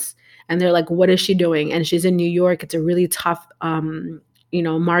 8 months. And they're like, what is she doing? And she's in New York. It's a really tough,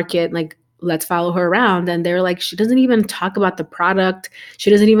 market. Like, let's follow her around. And they're like, she doesn't even talk about the product.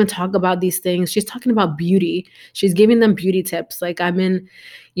 She doesn't even talk about these things. She's talking about beauty. She's giving them beauty tips. Like I'm in,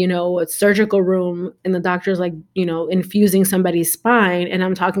 a surgical room and the doctor's like, infusing somebody's spine and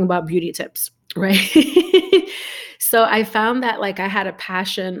I'm talking about beauty tips. Right. So I found that like I had a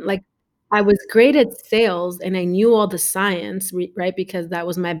passion, like I was great at sales and I knew all the science, right? Because that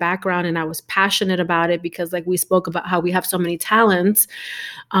was my background and I was passionate about it because like we spoke about how we have so many talents.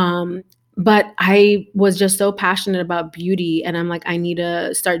 But I was just so passionate about beauty and I'm like, I need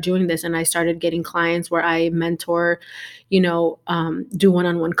to start doing this. And I started getting clients where I mentor, do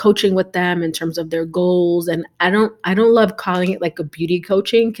one-on-one coaching with them in terms of their goals. And I don't love calling it like a beauty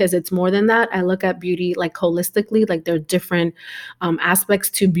coaching because it's more than that. I look at beauty like holistically, like there are different aspects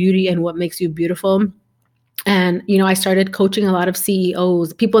to beauty and what makes you beautiful. And, I started coaching a lot of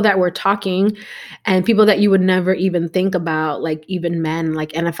CEOs, people that were talking and people that you would never even think about, like even men,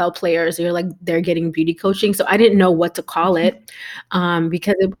 like NFL players, they're getting beauty coaching. So I didn't know what to call it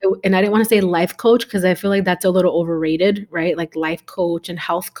because, and I didn't want to say life coach because I feel like that's a little overrated, right? Like life coach and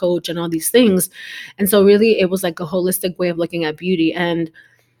health coach and all these things. And so really it was like a holistic way of looking at beauty. And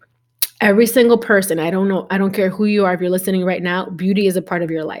every single person, I don't care who you are, if you're listening right now, beauty is a part of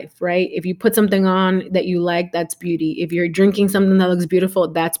your life, right? If you put something on that you like, that's beauty. If you're drinking something that looks beautiful,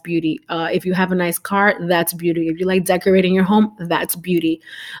 that's beauty. If you have a nice car, that's beauty. If you like decorating your home, that's beauty.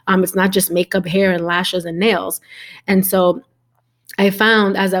 It's not just makeup, hair, and lashes and nails. And so I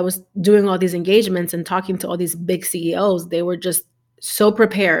found as I was doing all these engagements and talking to all these big CEOs, they were just so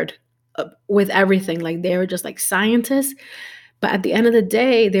prepared with everything. Like they were just like scientists. But at the end of the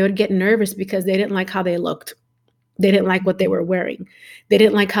day, they would get nervous because they didn't like how they looked. They didn't like what they were wearing. They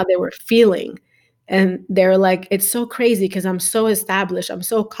didn't like how they were feeling. And they're like, it's so crazy because I'm so established, I'm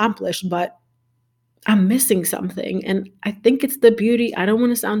so accomplished, but I'm missing something. And I think it's the beauty. I don't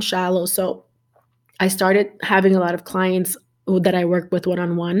want to sound shallow. So I started having a lot of clients that I work with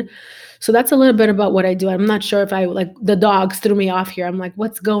one-on-one. So that's a little bit about what I do. I'm not sure if I like the dogs threw me off here. I'm like,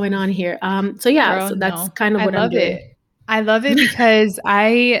 what's going on here? So yeah, Girl, so that's no. kind of I what I'm love doing. it. I love it because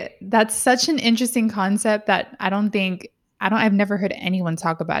that's such an interesting concept that I've never heard anyone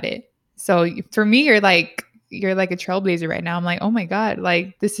talk about it. So for me, you're like a trailblazer right now. I'm like, oh my God,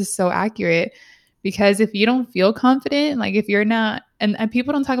 like this is so accurate. Because if you don't feel confident, like if you're not, and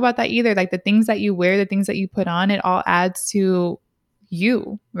people don't talk about that either, like the things that you wear, the things that you put on, it all adds to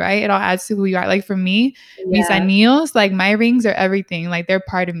you, right? It all adds to who you are. Like for me, mis Yeah, anillos, like my rings are everything. Like they're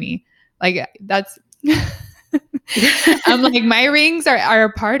part of me. Like that's I'm like, my rings are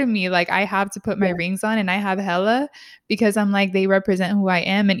a part of me. Like I have to put my yeah, rings on and I have hella because I'm like, they represent who I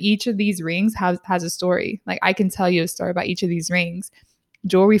am. And each of these rings has a story. Like I can tell you a story about each of these rings.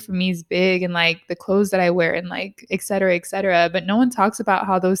 Jewelry for me is big and like the clothes that I wear and like et cetera, et cetera. But no one talks about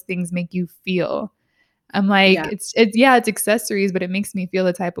how those things make you feel. I'm like, yeah, it's accessories, but it makes me feel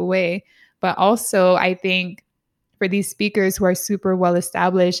a type of way. But also I think for these speakers who are super well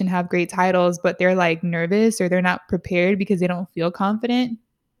established and have great titles, but they're like nervous or they're not prepared because they don't feel confident.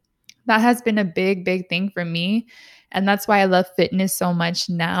 That has been a big, big thing for me. And that's why I love fitness so much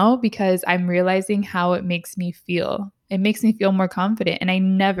now because I'm realizing how it makes me feel. It makes me feel more confident. And I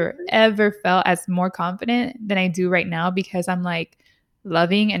never, ever felt as more confident than I do right now because I'm like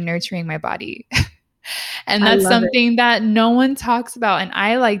loving and nurturing my body. And I that's love it. something that no one talks about. And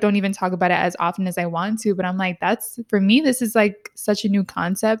I like don't even talk about it as often as I want to, but I'm like, that's for me, this is like such a new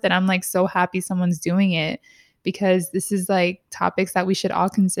concept that I'm like so happy someone's doing it because this is like topics that we should all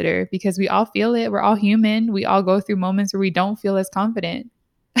consider because we all feel it. We're all human. We all go through moments where we don't feel as confident.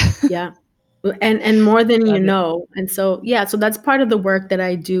 Yeah. And more than you Love it. know. And so yeah, so that's part of the work that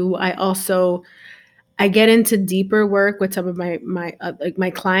I do. I get into deeper work with some of my like my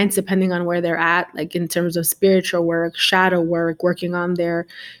clients, depending on where they're at, like in terms of spiritual work, shadow work, working on their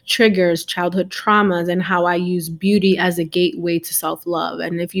triggers, childhood traumas, and how I use beauty as a gateway to self-love.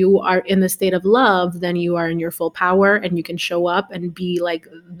 And if you are in the state of love, then you are in your full power and you can show up and be like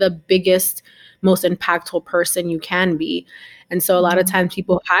the biggest, most impactful person you can be. And so a lot of Mm. times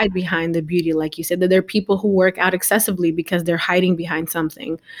people hide behind the beauty, like you said, that there are people who work out excessively because they're hiding behind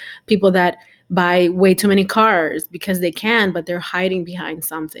something. People that buy way too many cars because they can, but they're hiding behind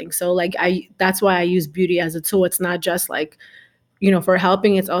something. So like that's why I use beauty as a tool. It's not just like, for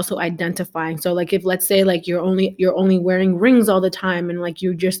helping, it's also identifying. So like if let's say like you're only wearing rings all the time and like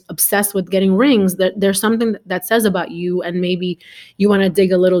you're just obsessed with getting rings, there's something that says about you and maybe you want to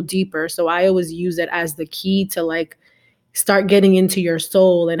dig a little deeper. So I always use it as the key to like start getting into your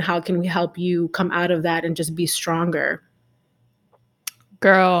soul and how can we help you come out of that and just be stronger.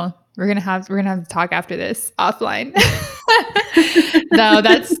 Girl, we're gonna have to talk after this offline. No,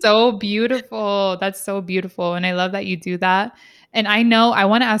 that's so beautiful. That's so beautiful. And I love that you do that. And I know I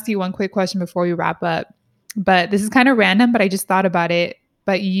want to ask you one quick question before we wrap up. But this is kind of random, but I just thought about it.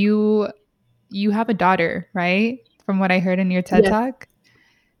 But you have a daughter, right? From what I heard in your TED Yes. Talk.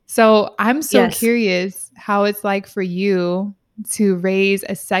 So I'm so Yes. curious how it's like for you to raise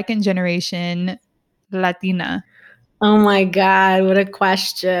a second generation Latina. Oh my God, what a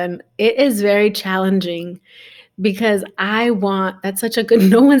question. It is very challenging because that's such a good,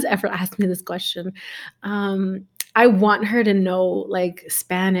 no one's ever asked me this question. I want her to know like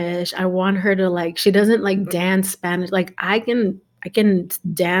Spanish. I want her to like, she doesn't like dance Spanish. Like I can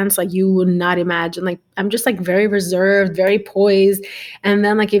dance like you would not imagine. Like I'm just like very reserved, very poised. And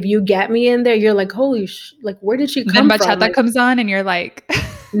then like if you get me in there, you're like, like where did she Then come from? bachata Like comes on and you're like,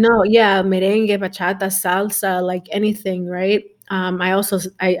 no, yeah, merengue, bachata, salsa, like anything, right?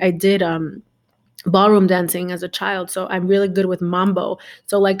 I did ballroom dancing as a child, so I'm really good with mambo.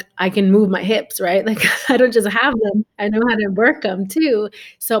 So like I can move my hips, right? Like I don't just have them, I know how to work them too.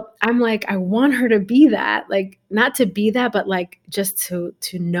 So I'm like I want her to be that, like not to be that, but like just to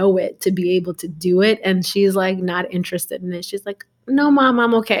know it, to be able to do it. And she's like not interested in it. She's like, "No, mom,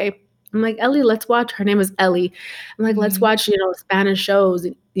 I'm okay." I'm like, "Ellie, let's watch." Her name is Ellie. I'm like, "Let's Mhm. watch, Spanish shows,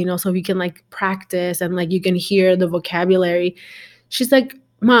 so we can like practice and like you can hear the vocabulary." She's like,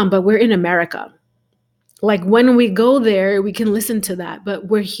 "Mom, but we're in America. Like when we go there, we can listen to that, but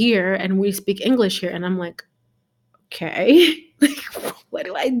we're here and we speak English here." And I'm like, "Okay, like what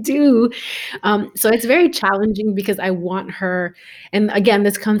do I do?" So it's very challenging because I want her, and again,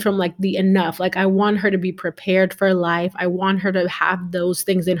 this comes from like the enough. Like I want her to be prepared for life. I want her to have those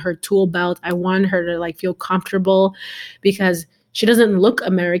things in her tool belt. I want her to like feel comfortable because she doesn't look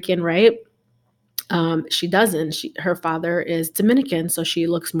American, right? She doesn't. Her father is Dominican, so she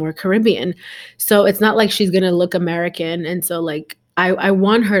looks more Caribbean. So it's not like she's gonna look American. And so like I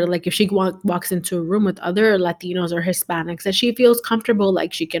want her to like if she walks into a room with other Latinos or Hispanics, that she feels comfortable,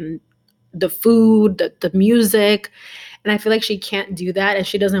 like she can the food, the music. And I feel like she can't do that and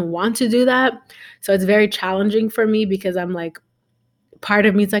she doesn't want to do that. So it's very challenging for me because I'm like, part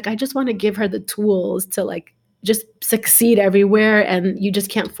of me is like, I just want to give her the tools to like just succeed everywhere, and you just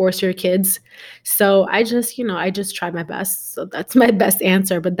can't force your kids. So I just try my best. So that's my best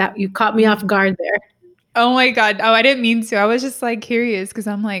answer, but that you caught me off guard there. Oh my God. Oh, I didn't mean to. I was just like curious because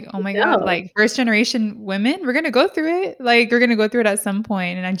I'm like, oh my God, No. like first generation women, we're gonna go through it. Like we're gonna go through it at some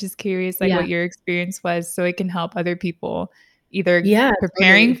point. And I'm just curious like Yeah. what your experience was so it can help other people either Yeah,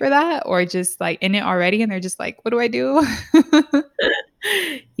 preparing totally. for that or just like in it already and they're just like, what do I do?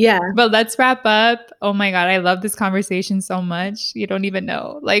 Yeah. But let's wrap up. Oh my God, I love this conversation so much. You don't even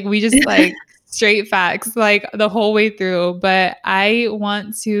know. Like we just like straight facts like the whole way through. But I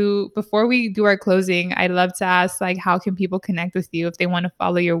want to, before we do our closing, I'd love to ask like how can people connect with you if they want to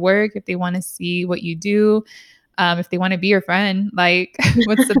follow your work, if they want to see what you do, if they want to be your friend, like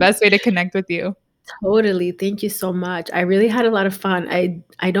what's the best way to connect with you? Totally. Thank you so much. I really had a lot of fun.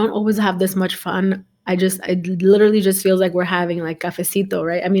 I don't always have this much fun. I literally just feels like we're having like cafecito,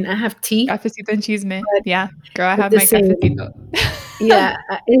 right? I mean, I have tea, Cafecito and chisme. but Yeah, girl, I it's have the my same. cafecito. Yeah.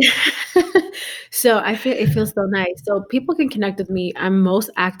 So I feel it feels so nice. So people can connect with me. I'm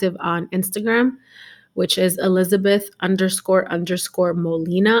most active on Instagram, which is Elizabeth___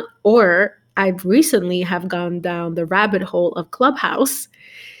 Molina, or I've recently have gone down the rabbit hole of Clubhouse.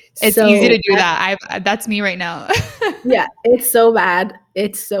 It's easy So to do that. That's me right now. yeah, it's so bad.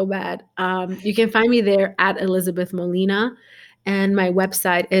 It's so bad. You can find me there at Elizabeth Molina. And my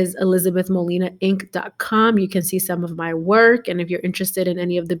website is elizabethmolinainc.com. You can see some of my work. And if you're interested in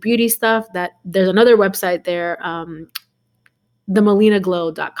any of the beauty stuff, that there's another website there,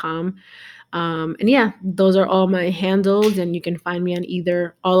 themolinaglow.com. And yeah, those are all my handles, and you can find me on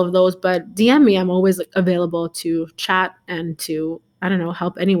either all of those. But DM me. I'm always available to chat and to, I don't know,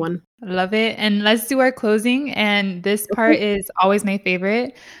 help anyone. Love it. And let's do our closing. And this part Okay. is always my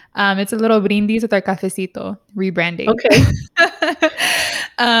favorite. It's a little brindis with our cafecito rebranding. Okay.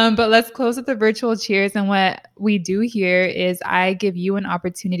 But let's close with the virtual cheers. And what we do here is I give you an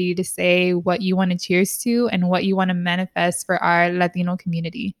opportunity to say what you want to cheers to and what you want to manifest for our Latino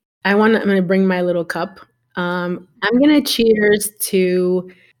community. I'm going to bring my little cup. I'm going to cheers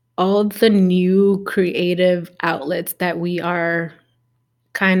to all the new creative outlets that we are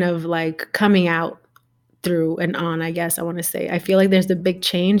kind of like coming out through and on, I guess I want to say. I feel like there's a big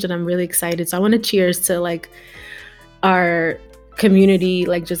change and I'm really excited. So I want to cheers to like our community,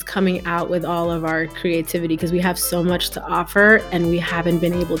 like just coming out with all of our creativity, because we have so much to offer and we haven't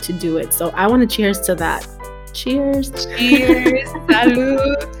been able to do it. So I want to cheers to that. Cheers. Cheers.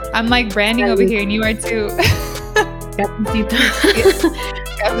 Salud. I'm like branding over here and you are too.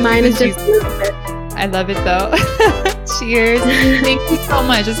 Mine is just I love it though. Cheers. Thank you so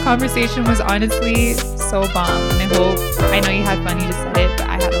much. This conversation was honestly so bomb. And I know you had fun, you just said it, but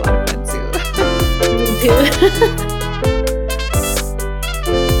I had a lot of fun too. Me too.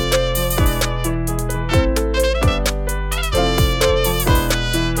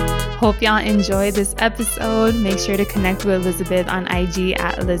 Hope y'all enjoyed this episode. Make sure to connect with Elizabeth on IG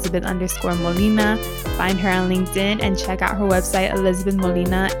at Elizabeth_Molina. Find her on LinkedIn and check out her website,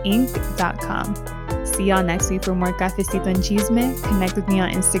 ElizabethMolinaInc.com. See y'all next week for more Cafecito and Chisme. Connect with me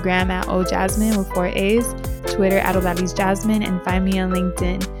on Instagram at OJasmine with 4 A's, Twitter at OlalisJasmine, and find me on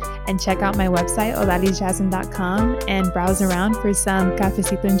LinkedIn. And check out my website, OlalisJasmine.com, and browse around for some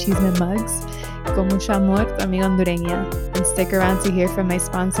Cafecito and Chisme mugs. Con mucho amor, tu amiga hondureña. And stick around to hear from my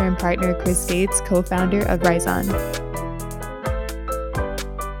sponsor and partner, Chris Gates, co-founder of Rise On.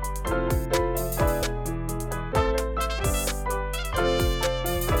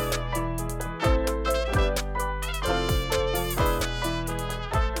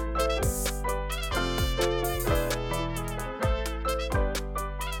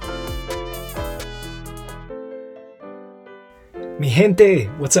 Mi gente,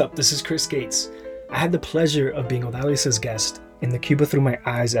 what's up? This is Chris Gates. I had the pleasure of being Odalis's guest in the Cuba Through My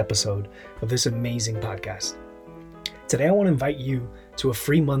Eyes episode of this amazing podcast. Today I want to invite you to a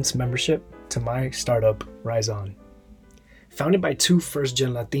free month's membership to my startup, Rise On. Founded by two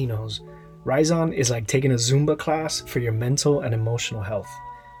first-gen Latinos, Rise On is like taking a Zumba class for your mental and emotional health.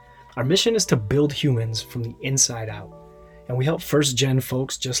 Our mission is to build humans from the inside out, and we help first-gen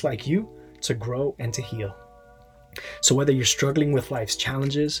folks just like you to grow and to heal. So whether you're struggling with life's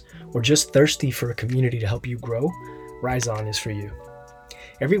challenges or just thirsty for a community to help you grow, Rise On is for you.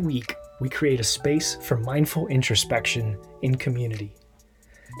 Every week, we create a space for mindful introspection in community.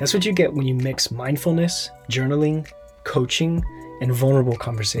 That's what you get when you mix mindfulness, journaling, coaching, and vulnerable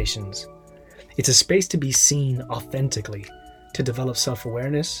conversations. It's a space to be seen authentically, to develop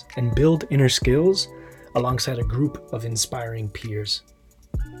self-awareness and build inner skills alongside a group of inspiring peers.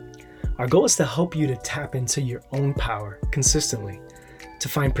 Our goal is to help you to tap into your own power consistently, to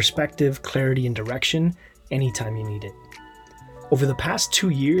find perspective, clarity, and direction anytime you need it. Over the past 2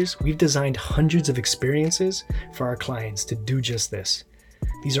 years, we've designed hundreds of experiences for our clients to do just this.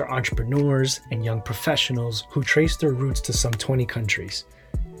 These are entrepreneurs and young professionals who trace their roots to some 20 countries.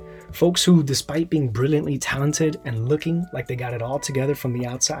 Folks who, despite being brilliantly talented and looking like they got it all together from the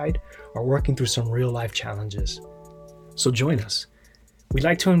outside, are working through some real-life challenges. So join us. We'd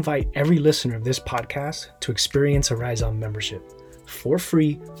like to invite every listener of this podcast to experience a Rise On membership for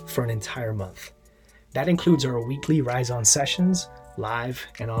free for an entire month. That includes our weekly Rise On sessions, live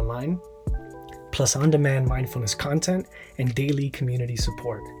and online, plus on-demand mindfulness content and daily community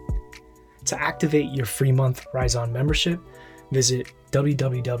support. To activate your free month Rise On membership, visit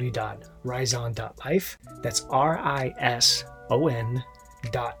www.riseon.life. That's RISON.LIFE.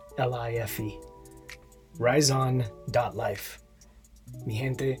 riseon.life. Mi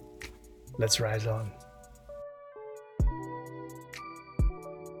gente, let's rise on.